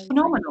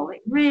phenomenal.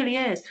 It really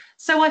is.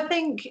 So I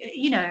think,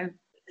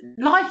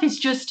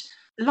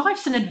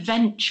 life's an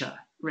adventure,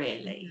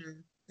 really.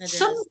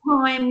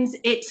 Sometimes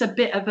it's a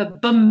bit of a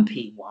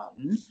bumpy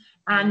one,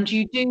 and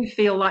you do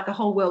feel like the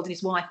whole world and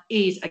his wife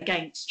is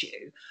against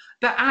you,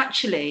 but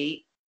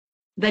actually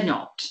they're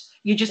not.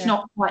 You're just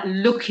not quite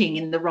looking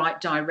in the right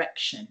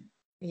direction.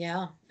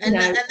 Yeah. And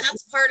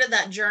that's part of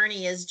that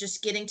journey, is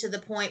just getting to the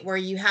point where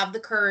you have the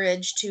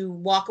courage to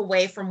walk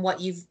away from what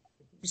you've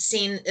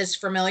seen as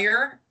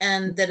familiar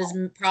and that is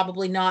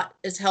probably not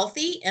as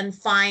healthy, and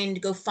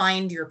go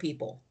find your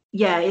people.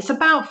 Yeah, it's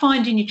about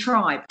finding your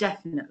tribe,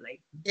 definitely.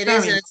 It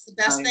is, and it's the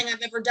best thing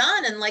I've ever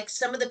done. And like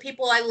some of the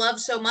people I love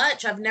so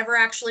much, I've never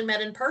actually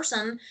met in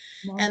person.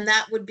 No. And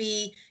that would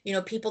be,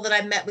 people that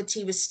I've met with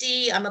Tea with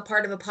Steve. I'm a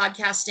part of a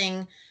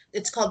podcasting,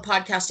 it's called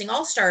Podcasting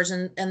All Stars.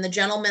 And the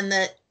gentleman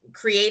that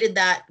created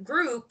that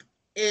group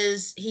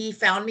he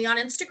found me on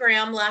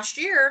Instagram last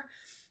year,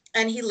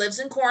 and he lives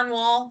in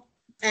Cornwall.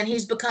 And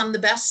he's become the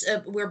best.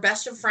 We're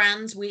best of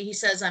friends. He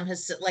says I'm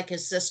his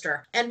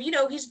sister. And,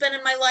 he's been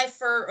in my life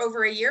for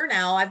over a year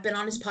now. I've been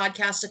on his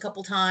podcast a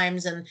couple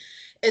times, and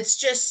it's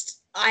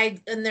just,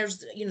 and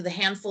there's, the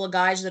handful of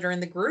guys that are in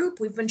the group.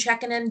 We've been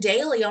checking in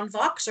daily on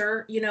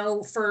Voxer,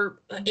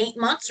 for 8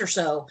 months or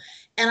so.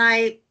 And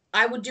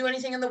I would do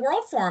anything in the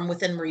world for him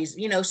within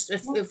reason.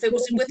 If it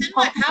was within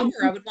my power,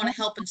 I would want to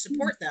help and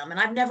support them.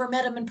 And I've never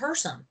met him in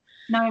person.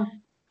 No.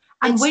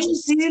 And when you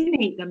do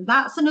meet them,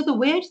 that's another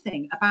weird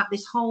thing about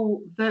this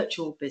whole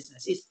virtual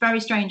business. It's very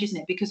strange, isn't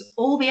it? Because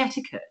all the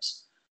etiquette,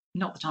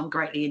 not that I'm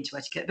greatly into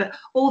etiquette, but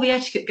all the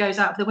etiquette goes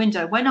out of the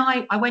window. When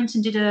I went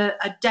and did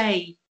a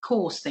day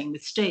course thing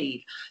with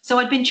Steve, so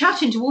I'd been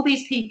chatting to all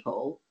these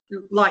people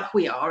like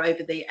we are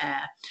over the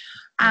air.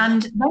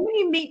 And then when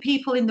you meet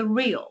people in the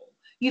real,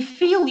 you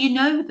feel you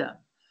know them.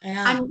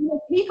 Yeah. And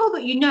people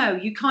that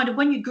you kind of,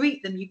 when you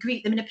greet them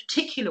in a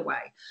particular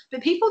way.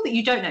 But people that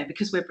you don't know,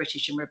 because we're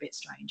British and we're a bit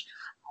strange,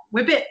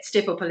 we're a bit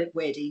stiff up a little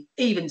weirdy,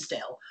 even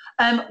still.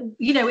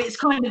 It's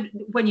kind of,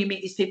 when you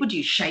meet these people, do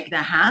you shake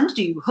their hand?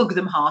 Do you hug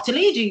them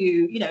heartily? Do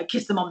you,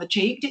 kiss them on the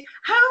cheek?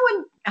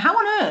 How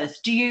on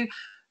earth do you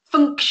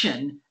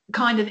function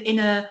kind of in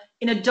a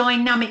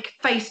dynamic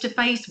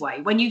face-to-face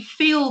way when you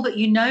feel that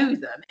you know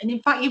them, and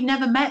in fact you've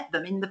never met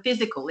them in the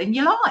physical in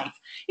your life?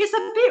 It's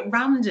a bit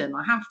random,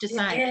 I have to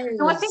say.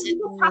 So I think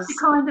you have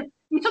to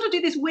you sort of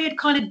do this weird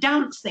kind of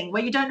dance thing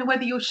where you don't know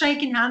whether you're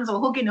shaking hands or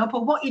hugging up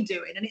or what you're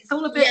doing, and it's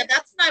all a bit. Yeah,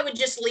 that's when I would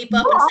just leap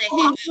up and say,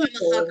 "Hey, I'm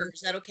a hugger.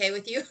 Is that okay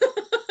with you?"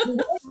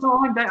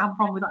 No, I don't have a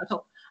problem with that at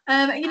all.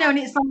 And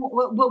it's like,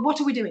 well, what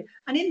are we doing?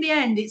 And in the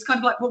end, it's kind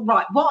of like, well,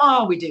 right, what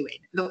are we doing?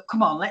 Look,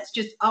 come on,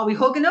 are we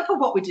hugging up or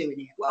what we're doing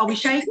here? Are we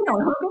shaking or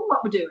hugging?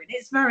 What we're doing?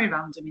 It's very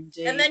random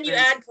indeed. And then you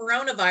add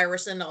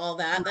coronavirus into all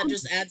that. That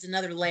just adds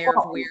another layer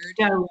of weird.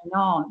 What's going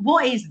on?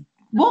 What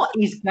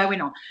is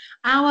going on?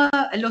 Our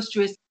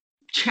illustrious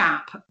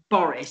chap,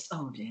 Boris,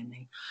 oh dear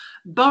me.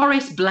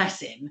 Boris, bless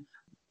him.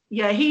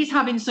 Yeah, he's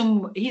going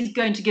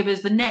to give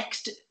us the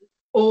next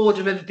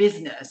order of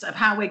business of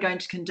how we're going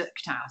to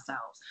conduct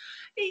ourselves.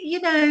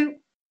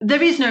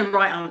 There is no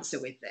right answer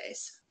with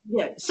this.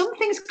 Yeah,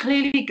 something's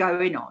clearly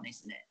going on,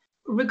 isn't it?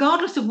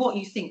 Regardless of what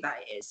you think that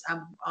is,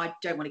 and I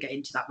don't want to get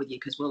into that with you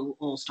because we'll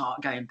all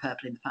start going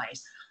purple in the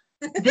face.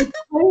 The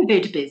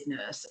COVID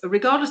business,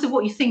 regardless of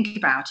what you think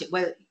about it,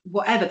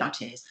 whatever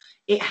that is,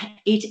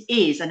 it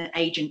is an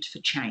agent for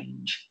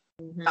change.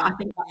 Mm-hmm. I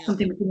think that's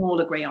something we can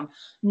all agree on.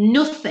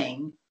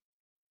 Nothing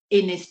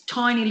in this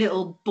tiny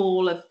little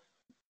ball of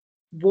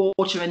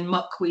water and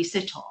muck we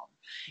sit on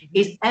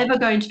is ever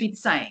going to be the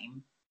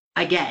same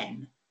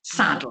again,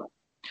 sadly.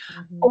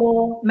 Mm-hmm.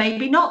 Or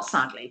maybe not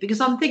sadly,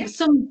 because I think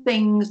some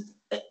things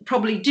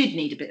probably did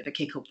need a bit of a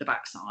kick up the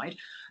backside,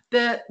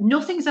 but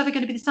nothing's ever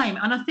going to be the same.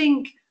 And I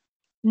think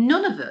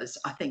none of us,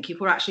 I think, if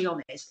we're actually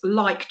honest,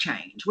 like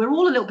change. We're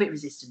all a little bit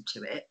resistant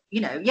to it.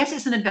 Yes,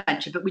 it's an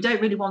adventure, but we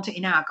don't really want it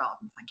in our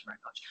garden. Thank you very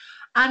much.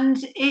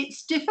 And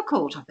it's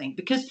difficult, I think,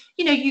 because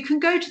you can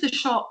go to the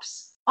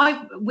shops.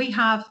 We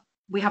have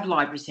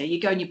libraries here.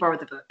 You go and you borrow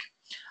the book.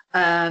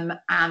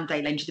 And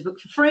they lend you the book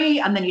for free,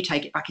 and then you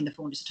take it back in the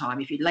fullness of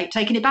time. If you're late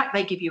taking it back,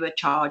 they give you a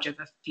charge of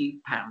a few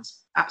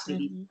pounds.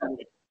 Absolutely. Mm-hmm.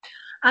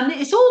 And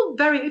it's all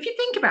if you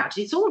think about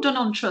it, it's all done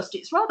on trust.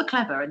 It's rather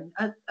clever and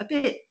a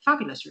bit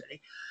fabulous,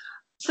 really.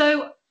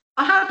 So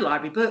I had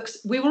library books.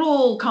 We were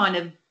all kind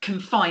of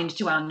confined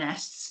to our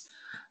nests.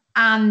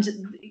 And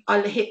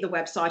I hit the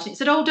website and it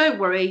said, oh, don't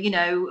worry,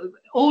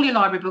 all your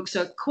library books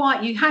are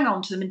quiet. You hang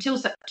on to them until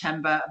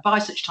September. By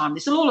such time,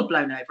 this will all have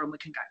blown over and we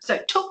can go. So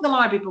it took the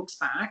library books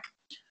back.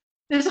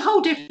 There's a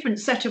whole different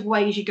set of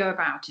ways you go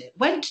about it.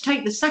 Went to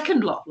take the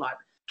second lot of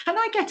library. Can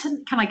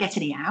I get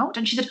any out?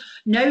 And she said,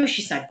 no,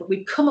 she said, but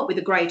we've come up with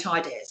a great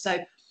idea. So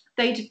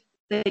they'd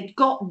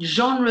got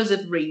genres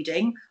of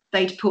reading.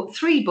 They'd put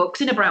 3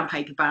 books in a brown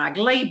paper bag,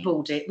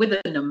 labelled it with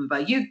a number.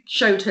 You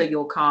showed her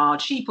your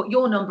card. She put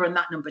your number and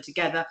that number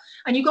together.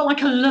 And you got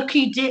like a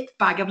lucky dip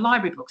bag of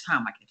library books.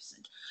 How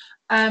magnificent.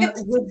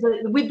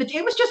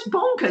 It was just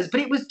bonkers,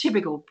 but it was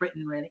typical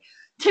Britain, really.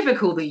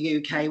 Typical the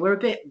UK. We're a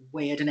bit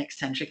weird and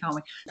eccentric, aren't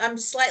we? I'm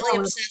slightly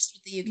obsessed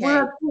with the UK.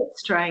 We're a bit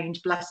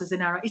strange, bless us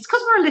in our... It's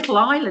because we're a little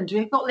island.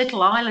 We've got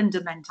little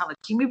islander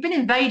mentality. We've been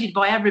invaded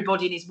by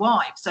everybody and his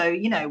wife. So,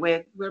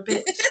 we're a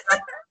bit...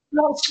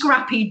 Not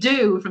Scrappy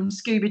Doo from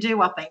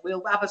Scooby-Doo, I think.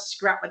 We'll have a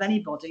scrap with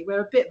anybody.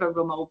 We're a bit of a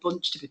rum old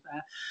bunch, to be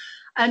fair.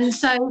 And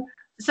so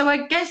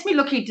I guess me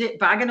lucky dip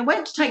bag, and I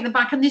went to take them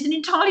back, and there's an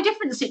entirely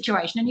different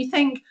situation. And you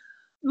think,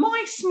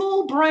 my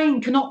small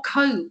brain cannot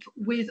cope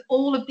with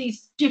all of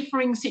these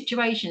differing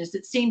situations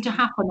that seem to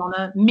happen on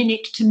a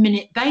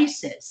minute-to-minute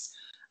basis.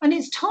 And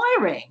it's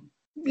tiring.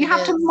 You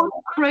have to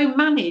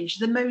micromanage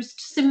the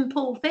most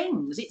simple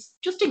things. It's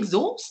just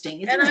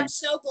exhausting, isn't it? And I'm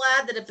so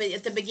glad that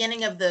at the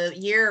beginning of the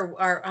year,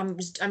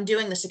 I'm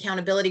doing this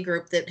accountability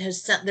group that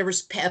there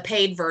was a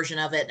paid version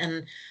of it,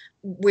 and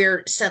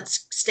we're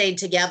since stayed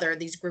together,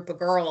 these group of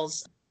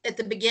girls. At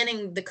the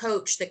beginning, the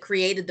coach that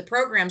created the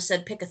program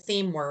said, pick a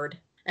theme word.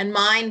 And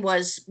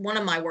one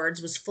of my words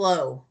was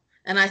flow.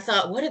 And I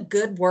thought, what a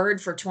good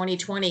word for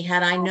 2020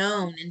 had I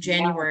known in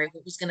January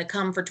what was going to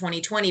come for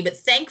 2020. But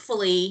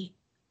thankfully,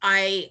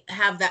 I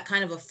have that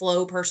kind of a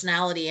flow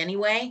personality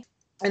anyway.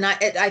 And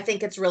I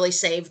think it's really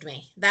saved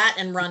me. That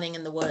and running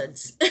in the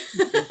woods.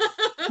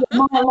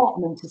 My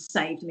allotment has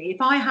saved me. If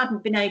I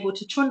hadn't been able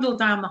to trundle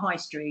down the high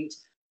street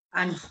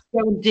and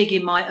go and dig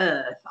in my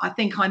earth, I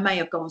think I may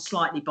have gone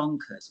slightly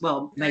bonkers.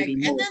 Well, maybe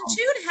more. And then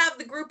too, to have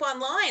the group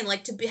online,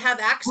 like to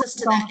have access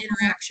to that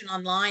interaction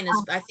online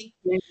is, I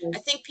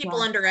think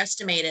people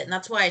underestimate it. And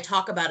that's why I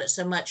talk about it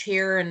so much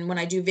here. And when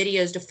I do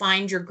videos, to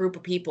find your group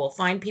of people,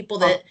 find people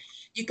that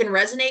you can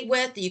resonate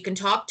with, that you can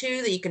talk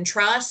to, that you can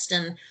trust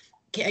and,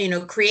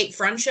 create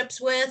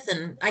friendships with.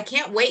 And I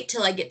can't wait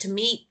till I get to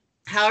meet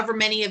however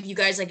many of you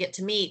guys I get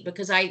to meet,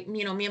 because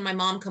me and my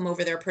mom come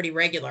over there pretty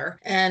regular.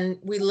 And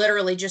we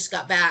literally just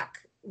got back,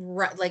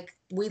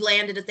 we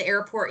landed at the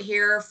airport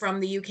here from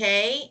the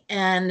UK,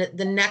 and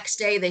the next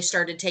day they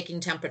started taking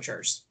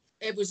temperatures.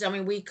 It was,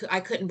 I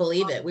couldn't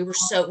believe it. We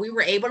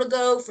were able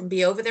to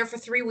be over there for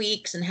 3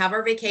 weeks and have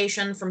our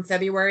vacation from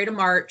February to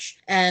March.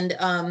 And,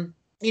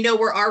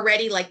 we're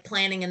already like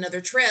planning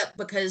another trip,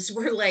 because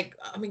we're like,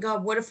 oh my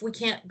God, what if we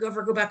can't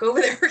ever go back over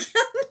there again?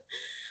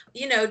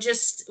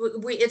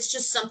 It's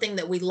just something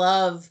that we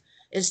love,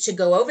 is to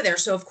go over there.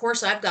 So of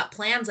course I've got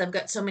plans. I've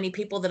got so many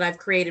people that I've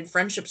created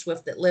friendships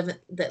with that live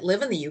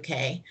in the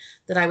UK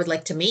that I would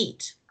like to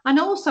meet. And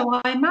also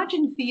I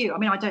imagine for you,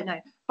 I don't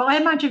know, but I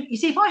imagine, you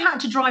see, if I had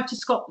to drive to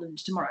Scotland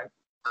tomorrow,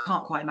 I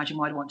can't quite imagine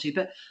why I'd want to,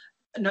 but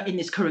not in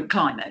this current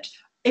climate.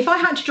 If I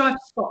had to drive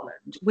to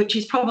Scotland, which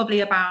is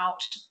probably about,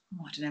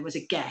 I don't know, was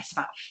a guess,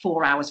 about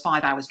 4 hours,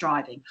 5 hours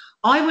driving,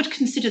 I would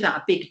consider that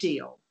a big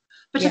deal.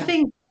 But I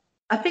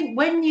think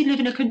when you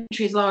live in a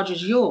country as large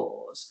as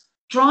yours,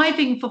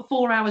 driving for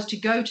 4 hours to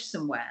go to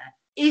somewhere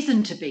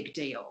isn't a big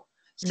deal.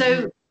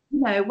 So,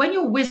 when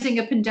you're whizzing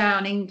up and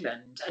down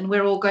England and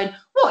we're all going,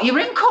 what, you're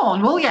in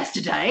Cornwall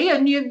yesterday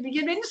and you're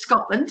in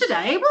Scotland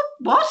today?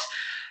 What?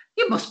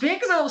 You must be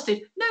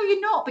exhausted. No,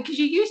 you're not, because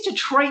you're used to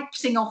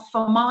traipsing off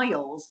for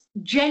miles,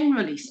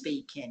 generally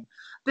speaking.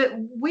 But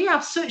we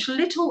have such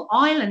little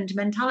island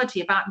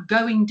mentality about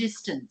going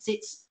distance.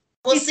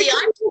 I'm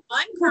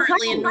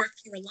currently in North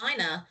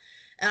Carolina,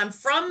 and I'm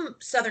from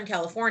Southern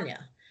California,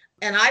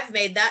 and I've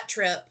made that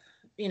trip,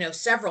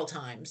 several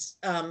times.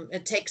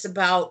 It takes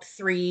about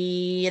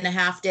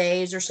 3.5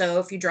 days or so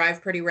if you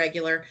drive pretty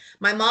regular.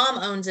 My mom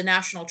owns a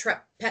national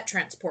pet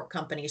transport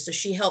company, so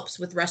she helps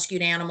with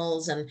rescued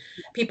animals and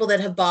people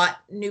that have bought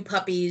new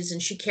puppies,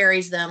 and she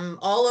carries them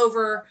all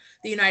over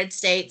the United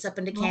States up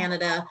into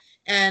Canada.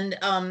 And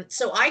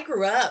so I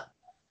grew up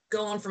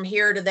going from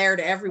here to there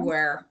to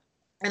everywhere,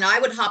 and I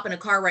would hop in a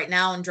car right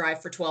now and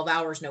drive for 12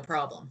 hours, no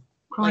problem.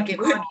 Like it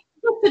would.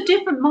 It's a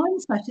different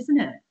mindset, isn't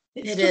it?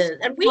 It's It just is.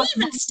 And we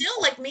even still,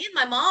 like me and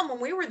my mom, when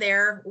we were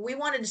there, we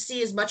wanted to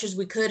see as much as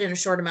we could in a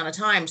short amount of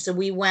time. So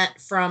we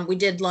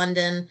did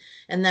London,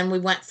 and then we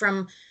went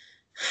from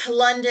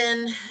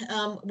London,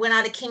 went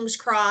out of King's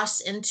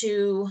Cross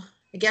into,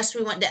 I guess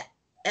we went to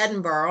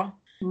Edinburgh.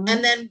 And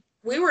mm, then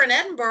we were in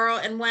Edinburgh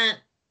and went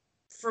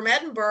from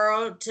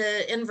Edinburgh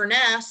to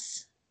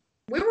Inverness.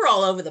 We were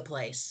all over the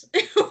place.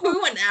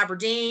 We went to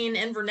Aberdeen,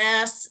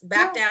 Inverness,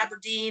 back yeah, to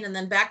Aberdeen, and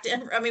then back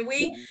to, I mean,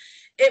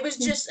 it was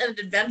just an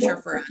adventure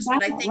for us.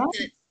 But I think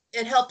that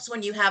it helps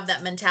when you have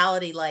that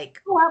mentality,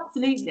 like, oh, I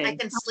absolutely.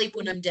 can sleep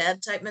when I'm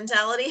dead type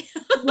mentality.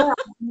 Yeah,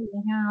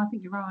 absolutely. Yeah, I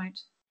think you're right.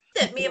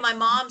 That me and my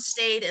mom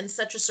stayed in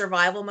such a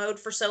survival mode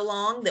for so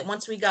long that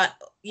once we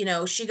got,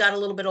 she got a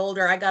little bit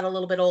older, I got a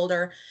little bit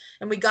older,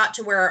 and we got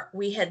to where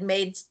we had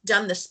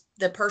done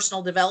the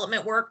personal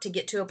development work to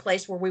get to a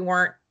place where we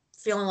weren't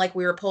feeling like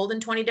we were pulled in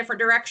 20 different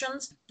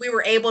directions. We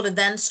were able to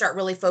then start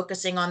really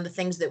focusing on the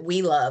things that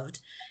we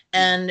loved. Yeah.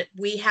 And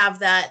we have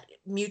that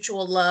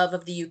mutual love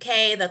of the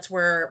UK. That's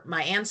where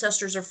my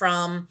ancestors are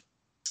from,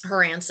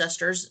 her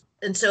ancestors.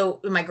 And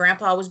so my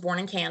grandpa was born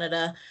in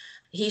Canada.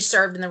 He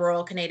served in the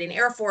Royal Canadian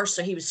Air Force,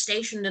 so he was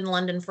stationed in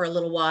London for a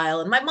little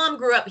while. And my mom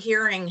grew up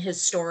hearing his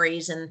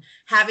stories and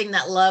having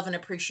that love and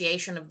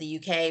appreciation of the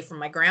UK from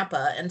my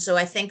grandpa. And so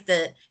I think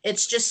that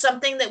it's just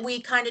something that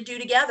we kind of do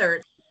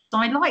together. So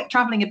I like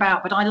traveling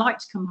about, but I like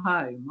to come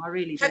home. I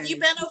really Have you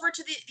do. been over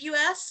to the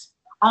US?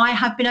 I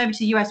have been over to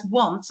the US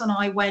once, and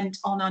I went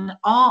on an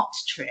art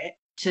trip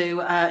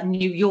to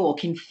New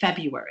York in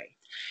February.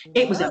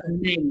 It was What?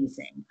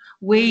 amazing.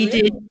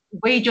 Really?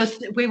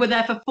 We were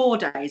there for 4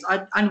 days,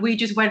 and we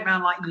just went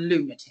around like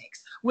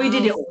lunatics. We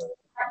did Oh, it all.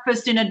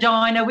 Breakfast in a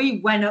diner.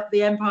 We went up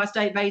the Empire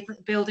State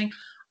Building.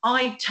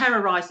 I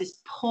terrorized this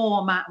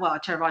poor man. Well, I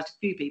terrorized a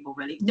few people,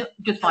 really,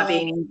 just by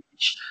being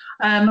English.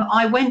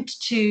 I went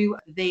to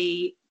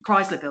the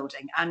Chrysler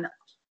Building, and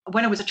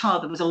when I was a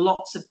child, there was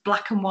lots of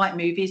black and white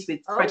movies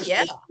with oh Fred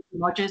yeah. Astaire,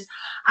 Rogers,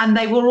 and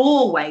they were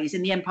always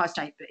in the Empire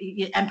State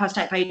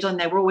Building.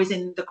 They were always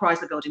in the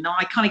Chrysler Building. Now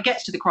I kind of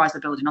get to the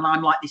Chrysler Building, and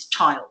I'm like this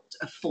child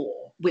of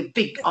 4 with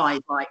big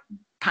eyes like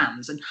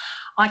pans, and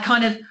I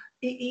kind of,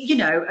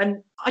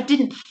 and I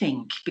didn't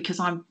think, because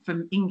I'm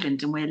from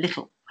England and we're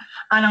little.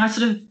 And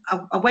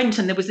I went,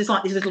 and there was this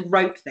little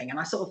rope thing, and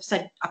I sort of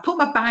said, I put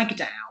my bag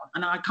down,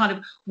 and I kind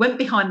of went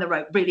behind the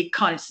rope really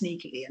kind of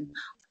sneakily,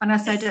 and I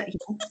said,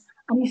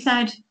 and he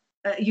said,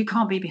 you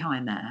can't be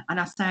behind there. And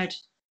I said,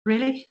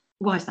 really?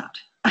 Why is that?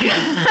 Why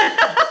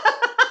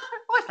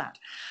is that?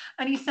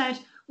 And he said,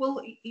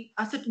 well,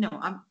 I said, no,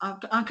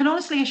 I can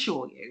honestly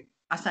assure you,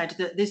 I said,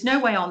 that there's no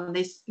way on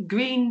this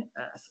green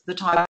earth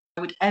that I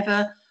would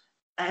ever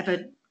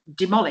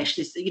demolish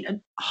this,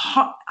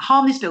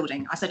 harm this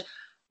building. I said,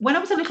 when I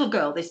was a little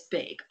girl this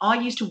big, I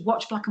used to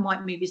watch black and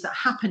white movies that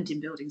happened in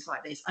buildings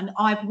like this. And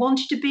I've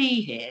wanted to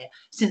be here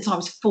since I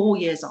was 4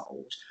 years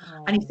old.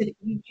 Oh. And he said,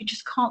 you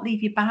just can't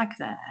leave your bag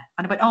there.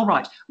 And I went, all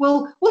right,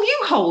 well, will you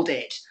hold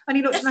it? And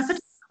he looked and I said,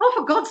 oh,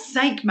 for God's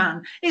sake,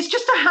 man, it's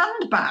just a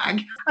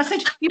handbag. I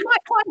said, you might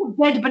find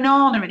a dead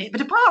banana in it,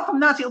 but apart from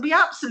that, it'll be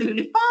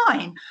absolutely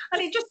fine.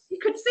 And you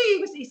could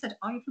see, he said,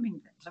 are you from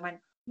England? I went,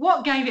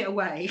 what gave it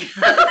away?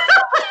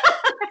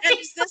 And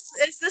is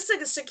this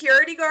like a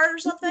security guard or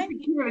something?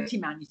 Security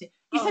man, you see.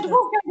 He said,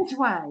 what gave it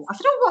away? I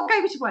said, oh, what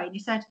gave it away? And he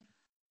said,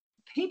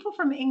 people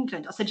from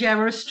England. I said, yeah,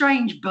 we're a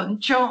strange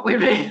bunch, aren't we,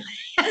 really?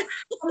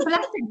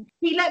 Bless him.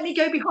 He let me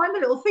go behind the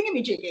little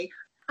thingamajiggy.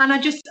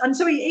 And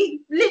so he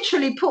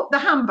literally put the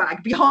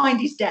handbag behind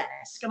his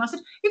desk. And I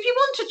said, if you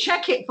want to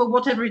check it for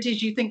whatever it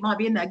is you think might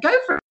be in there, go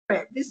for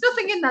it. There's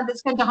nothing in there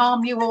that's going to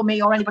harm you or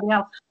me or anybody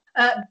else.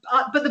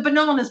 But the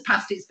banana's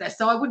past its best,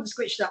 so I wouldn't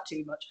squish that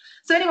too much.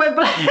 So anyway,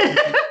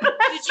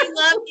 did you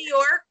love New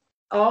York?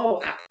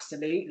 Oh,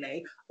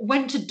 absolutely.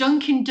 Went to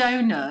Dunkin'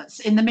 Donuts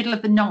in the middle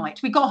of the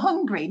night. We got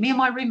hungry. Me and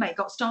my roommate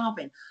got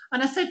starving.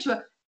 And I said to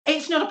her,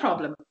 it's not a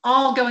problem.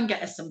 I'll go and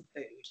get us some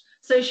food.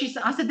 So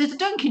I said, there's a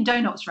Dunkin'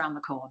 Donuts around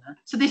the corner.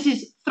 So this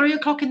is 3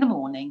 o'clock in the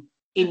morning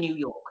in New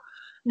York.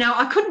 Now,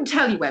 I couldn't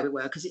tell you where we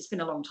were because it's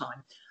been a long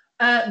time.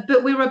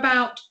 But we were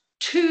about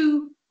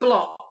 2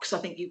 blocks, I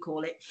think you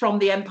call it, from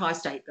the Empire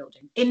State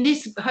Building, in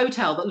this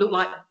hotel that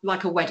looked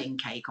like a wedding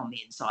cake on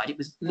the inside. It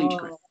was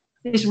ludicrous.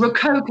 This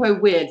rococo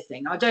weird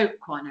thing. I don't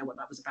quite know what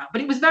that was about,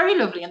 but it was very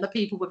lovely and the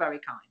people were very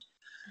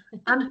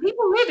kind. And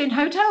people live in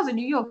hotels in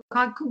New York.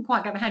 I couldn't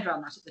quite get my head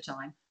around that at the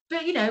time.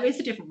 But, it's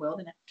a different world,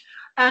 isn't it?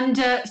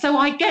 And so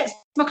I get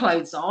my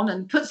clothes on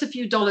and puts a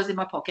few dollars in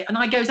my pocket, and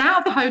I goes out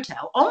of the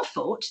hotel on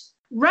foot,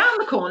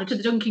 round the corner to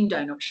the Dunkin'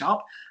 Donut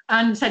shop,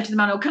 and said to the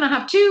man, oh, can I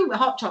have 2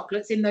 hot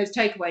chocolates in those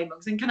takeaway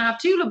mugs, and can I have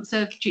 2 lumps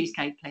of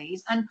cheesecake,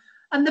 please? And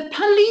the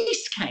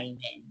police came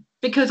in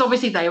because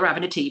obviously they were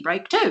having a tea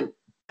break too.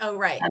 Oh,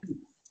 right.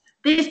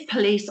 This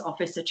police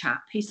officer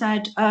chap, he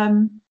said,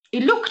 he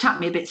looked at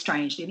me a bit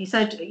strangely and he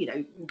said,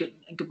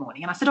 good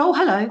morning. And I said, oh,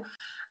 hello.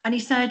 And he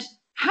said,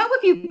 how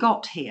have you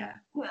got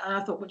here? And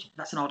I thought,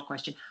 that's an odd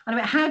question. And I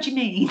went, how do you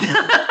mean?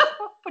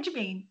 What do you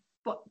mean?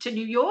 What, to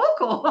New York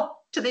or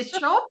to this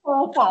shop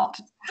or what?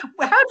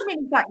 Well, how do you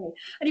mean exactly?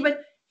 And he went,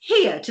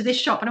 here to this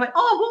shop. And I went,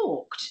 oh, I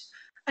walked.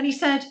 And he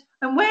said,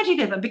 and where do you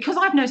live? And because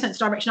I've no sense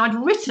of direction, I'd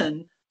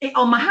written it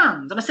on my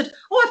hand. And I said,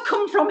 oh, I've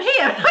come from here.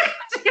 I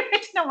got it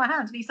written on my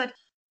hand. And he said,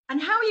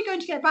 and how are you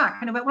going to get back?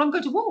 And I went, well, I'm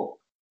going to walk.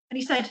 And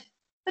he said,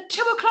 at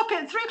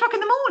 3:00 in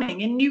the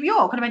morning in New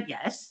York. And I went,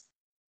 yes.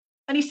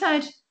 And he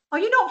said, are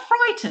you not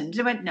frightened?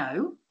 And I went,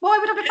 no. Why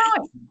would I be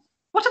frightened?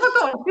 What have I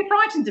got to be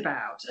frightened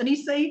about? And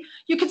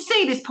you could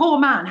see this poor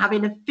man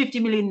having 50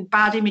 million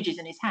bad images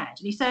in his head.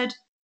 And he said,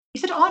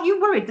 aren't you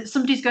worried that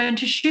somebody's going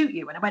to shoot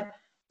you? And I went,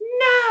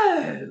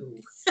 no.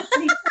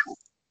 And he said,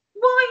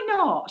 why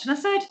not? And I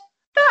said,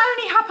 that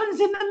only happens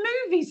in the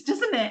movies,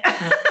 doesn't it?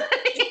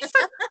 He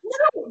said,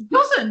 no, it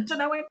doesn't.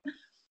 And I went,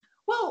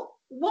 well,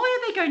 why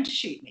are they going to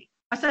shoot me?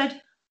 I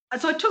said,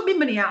 so I took my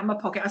money out of my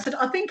pocket. I said,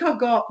 I think I've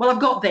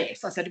got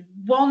this. I said,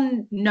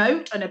 one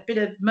note and a bit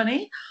of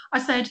money. I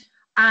said,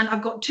 and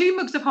I've got 2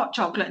 mugs of hot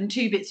chocolate and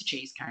 2 bits of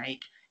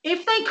cheesecake.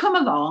 If they come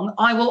along,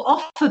 I will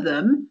offer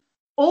them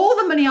all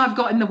the money I've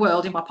got in the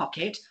world in my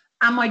pocket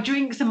and my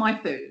drinks and my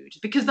food,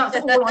 because that's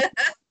all I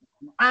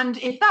and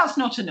if that's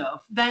not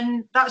enough,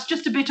 then that's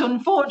just a bit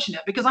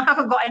unfortunate because I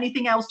haven't got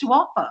anything else to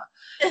offer.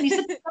 And he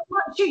said, I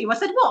might shoot you. I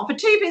said, what? For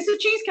 2 bits of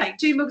cheesecake,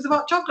 2 mugs of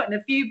hot chocolate and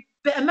a few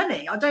bit of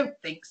money? I don't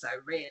think so,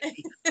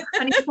 really.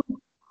 And he said,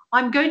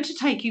 I'm going to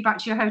take you back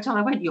to your hotel.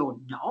 I went, you're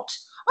not.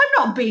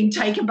 I'm not being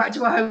taken back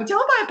to a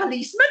hotel by a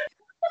policeman.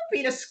 I'm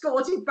being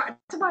escorted back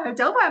to my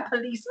hotel by a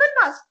policeman.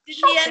 That's Did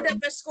shocking. he end up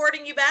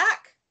escorting you back?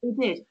 He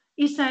did.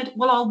 He said,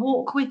 well, I'll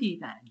walk with you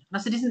then. And I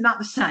said, isn't that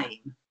the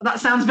same?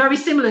 That sounds very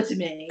similar to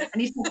me.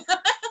 And he said,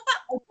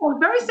 oh,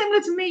 very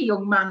similar to me,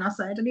 young man, I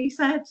said. And he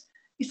said,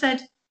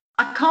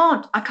 I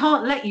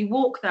can't let you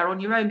walk there on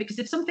your own because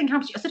if something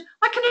happens to you, I said,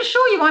 I can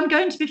assure you I'm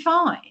going to be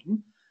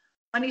fine.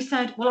 And he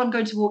said, well, I'm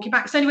going to walk you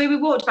back. So anyway, we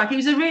walked back. He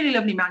was a really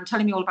lovely man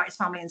telling me all about his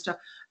family and stuff.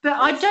 But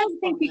I don't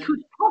think he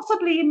could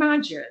possibly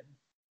imagine.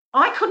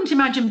 I couldn't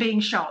imagine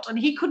being shot, and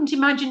he couldn't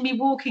imagine me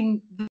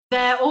walking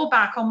there or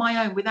back on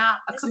my own without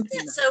accompaniment.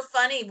 Isn't that so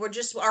funny? We're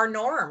just, our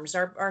norms,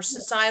 our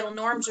societal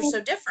norms are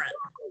so different.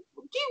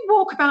 Do you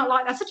walk about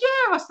like that? I said,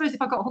 yeah, I suppose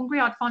if I got hungry,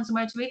 I'd find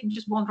somewhere to eat and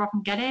just wander off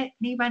and get it. And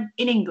he went,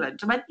 in England.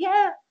 I went,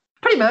 yeah,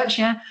 pretty much,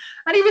 yeah.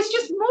 And he was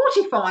just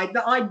mortified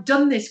that I'd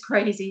done this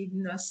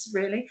craziness,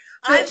 really.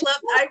 But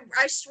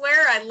I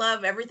swear I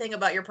love everything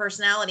about your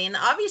personality. And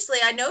obviously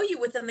I know you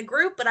within the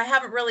group, but I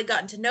haven't really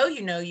gotten to know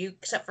you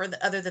except for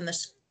other than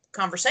this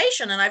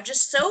conversation. And I've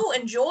just so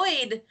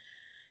enjoyed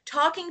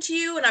talking to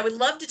you, and I would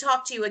love to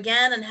talk to you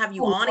again and have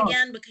you on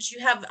again, because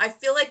I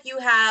feel like you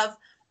have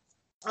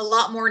a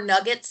lot more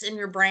nuggets in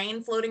your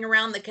brain floating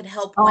around that could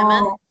help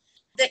women.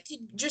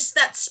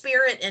 That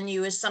spirit in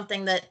you is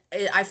something that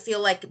I feel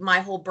like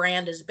my whole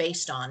brand is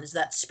based on, is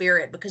that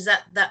spirit, because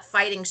that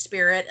fighting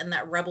spirit and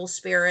that rebel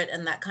spirit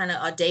and that kind of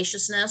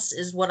audaciousness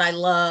is what I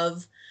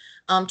love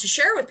to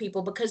share with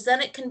people, because then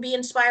it can be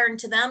inspiring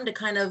to them to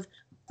kind of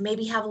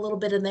maybe have a little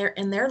bit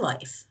in their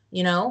life,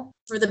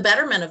 for the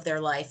betterment of their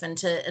life, and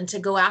to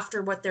go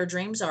after what their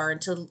dreams are,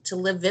 and to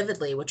live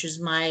vividly, which is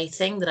my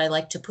thing that I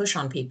like to push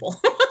on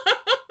people.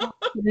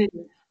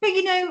 Absolutely.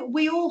 But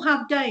we all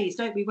have days,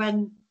 don't we,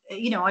 when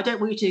I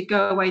don't want you to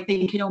go away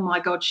thinking, oh my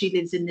God, she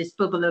lives in this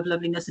bubble of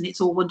loveliness and it's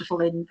all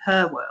wonderful in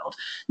her world.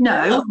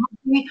 No,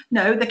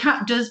 the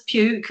cat does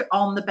puke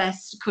on the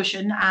best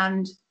cushion,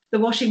 and the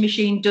washing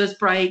machine does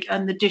break,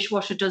 and the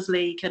dishwasher does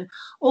leak, and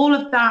all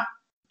of that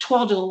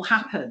twaddle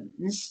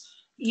happens.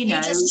 You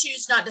just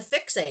choose not to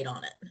fixate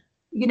on it.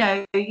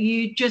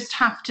 You just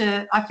have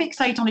to, I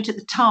fixate on it at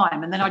the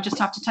time, and then I just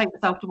have to take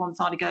myself to one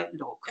side and go,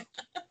 look,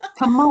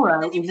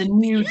 tomorrow is a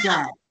new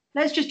day.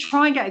 Let's just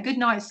try and get a good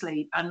night's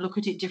sleep and look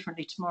at it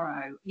differently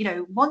tomorrow.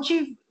 Once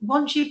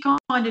you've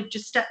kind of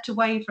just stepped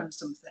away from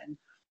something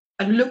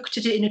and looked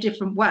at it in a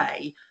different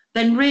way,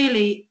 then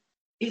really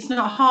it's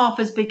not half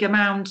as big a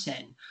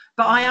mountain.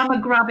 But I am a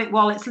grab it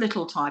while it's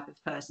little type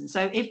of person.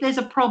 So if there's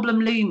a problem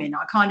looming,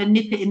 I kind of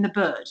nip it in the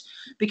bud,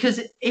 because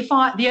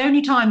the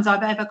only times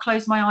I've ever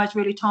closed my eyes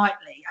really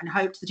tightly and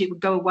hoped that it would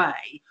go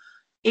away,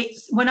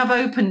 it's when I've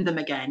opened them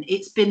again,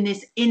 it's been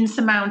this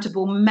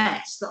insurmountable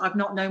mess that I've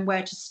not known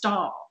where to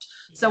start.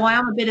 Yeah. So I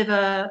am a bit of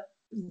a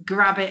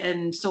grab it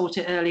and sort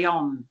it early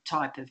on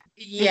type of.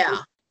 Yeah.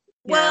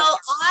 Well,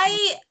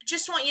 I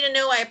just want you to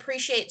know I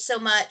appreciate so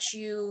much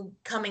you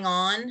coming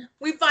on.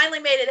 We finally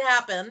made it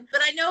happen, but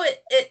I know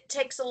it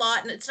takes a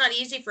lot, and it's not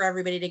easy for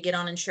everybody to get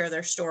on and share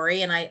their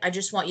story. And I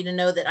just want you to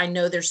know that I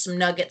know there's some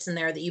nuggets in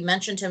there that you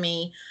mentioned to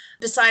me.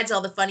 Besides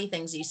all the funny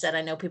things you said,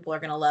 I know people are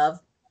going to love.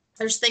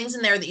 There's things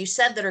in there that you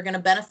said that are going to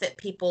benefit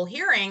people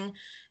hearing,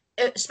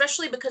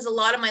 especially because a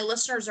lot of my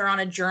listeners are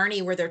on a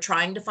journey where they're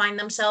trying to find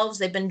themselves.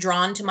 They've been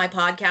drawn to my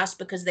podcast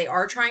because they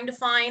are trying to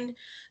find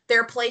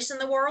their place in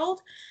the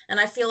world. And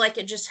I feel like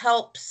it just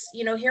helps,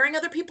 hearing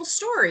other people's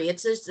story.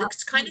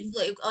 It's kind of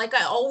like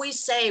I always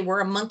say,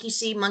 we're a monkey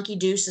see, monkey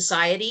do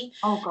society.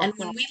 And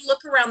when we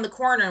look around the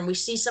corner and we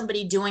see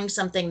somebody doing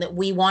something that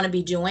we want to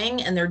be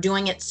doing, and they're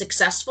doing it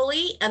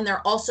successfully, and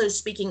they're also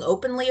speaking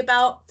openly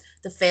about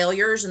the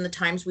failures and the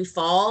times we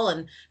fall,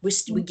 and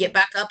we get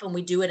back up and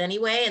we do it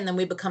anyway, and then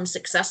we become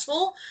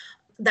successful,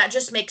 that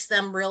just makes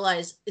them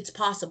realize it's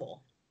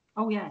possible.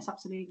 Oh, yes,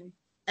 absolutely.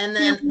 And You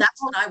know, then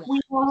that's what I we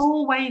want. are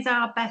always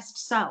our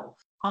best self,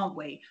 aren't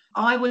we?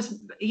 I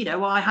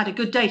had a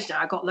good day today.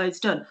 I got loads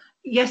done.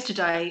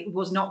 Yesterday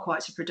was not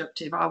quite so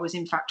productive. I was,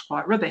 in fact,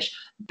 quite rubbish.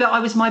 But I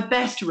was my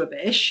best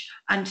rubbish.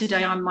 And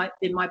today I'm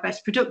in my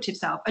best productive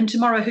self. And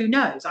tomorrow, who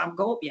knows? I haven't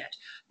got up yet.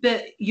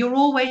 But you're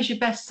always your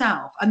best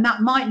self. And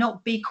that might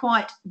not be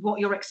quite what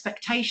your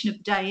expectation of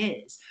the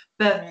day is.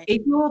 But Right.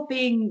 if you're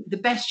being the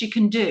best you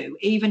can do,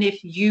 even if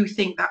you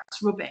think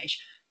that's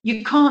rubbish,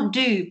 you can't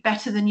do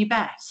better than your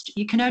best.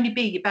 You can only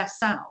be your best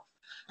self.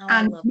 Oh, I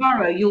And love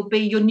tomorrow you'll be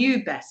your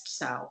new best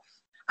self.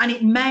 And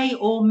it may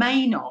or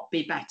may not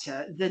be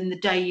better than the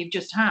day you've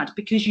just had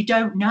because you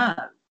don't know.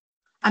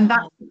 And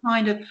that.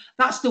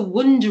 that's the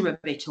wonder of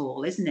it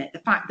all, isn't it? The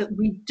fact that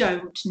we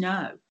don't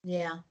know.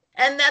 Yeah.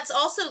 And that's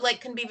also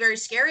like can be very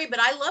scary, but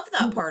I love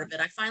that part of it.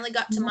 I finally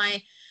got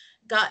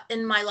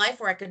in my life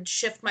where I could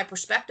shift my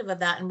perspective of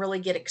that and really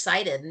get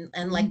excited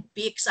and like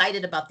be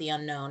excited about the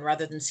unknown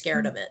rather than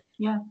scared of it.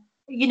 Yeah.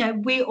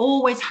 We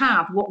always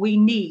have what we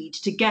need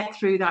to get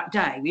through that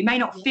day. We may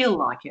not Yeah. feel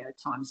like it at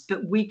times,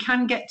 but we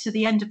can get to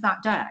the end of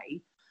that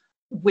day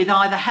with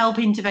either help,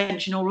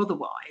 intervention, or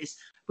otherwise.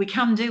 We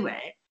can do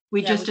it.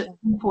 We Yeah, just at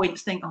some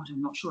points think, oh,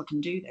 I'm not sure I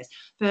can do this.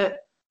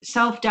 But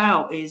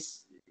self-doubt is,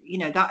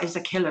 that is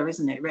a killer,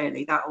 isn't it,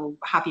 really? That will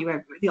have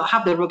you'll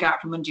have the rug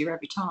out from under you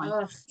every time.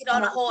 get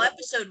on a whole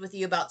episode with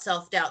you about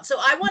self-doubt. So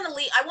I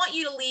want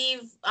you to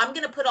leave. I'm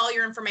going to put all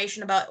your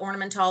information about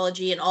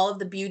ornamentology and all of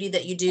the beauty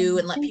that you do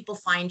and let people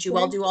find you.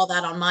 I'll do all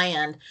that on my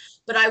end.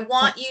 But I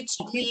want you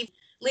to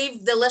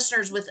leave the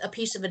listeners with a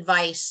piece of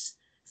advice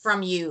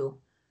from you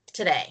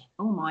today.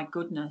 Oh my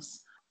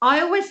goodness.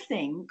 I always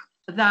think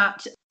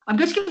that I'm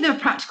going to give them a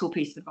practical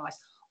piece of advice.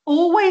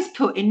 Always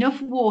put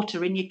enough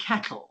water in your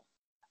kettle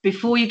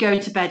before you go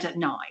to bed at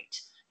night,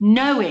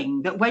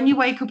 knowing that when you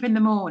wake up in the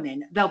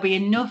morning, there'll be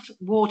enough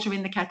water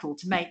in the kettle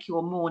to make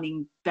your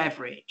morning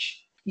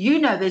beverage.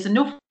 There's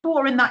enough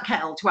water in that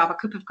kettle to have a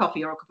cup of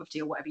coffee or a cup of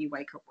tea or whatever you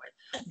wake up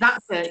with.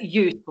 That's a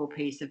useful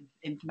piece of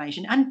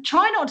information. And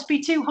try not to be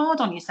too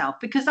hard on yourself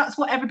because that's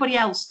what everybody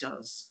else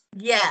does.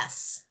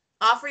 Yes.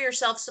 Offer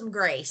yourself some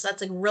grace.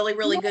 That's a really,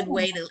 really good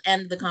way to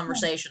end the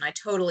conversation. I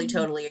totally,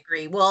 totally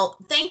agree. Well,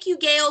 thank you,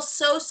 Gail,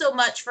 so, so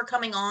much for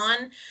coming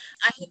on.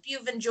 I hope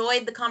you've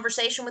enjoyed the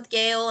conversation with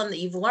Gail and that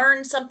you've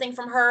learned something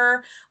from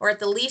her, or at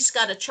the least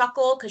got a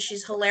chuckle because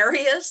she's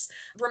hilarious.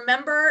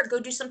 Remember, go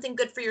do something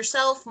good for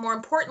yourself. More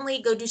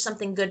importantly, go do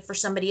something good for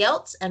somebody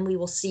else. And we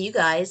will see you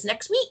guys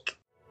next week.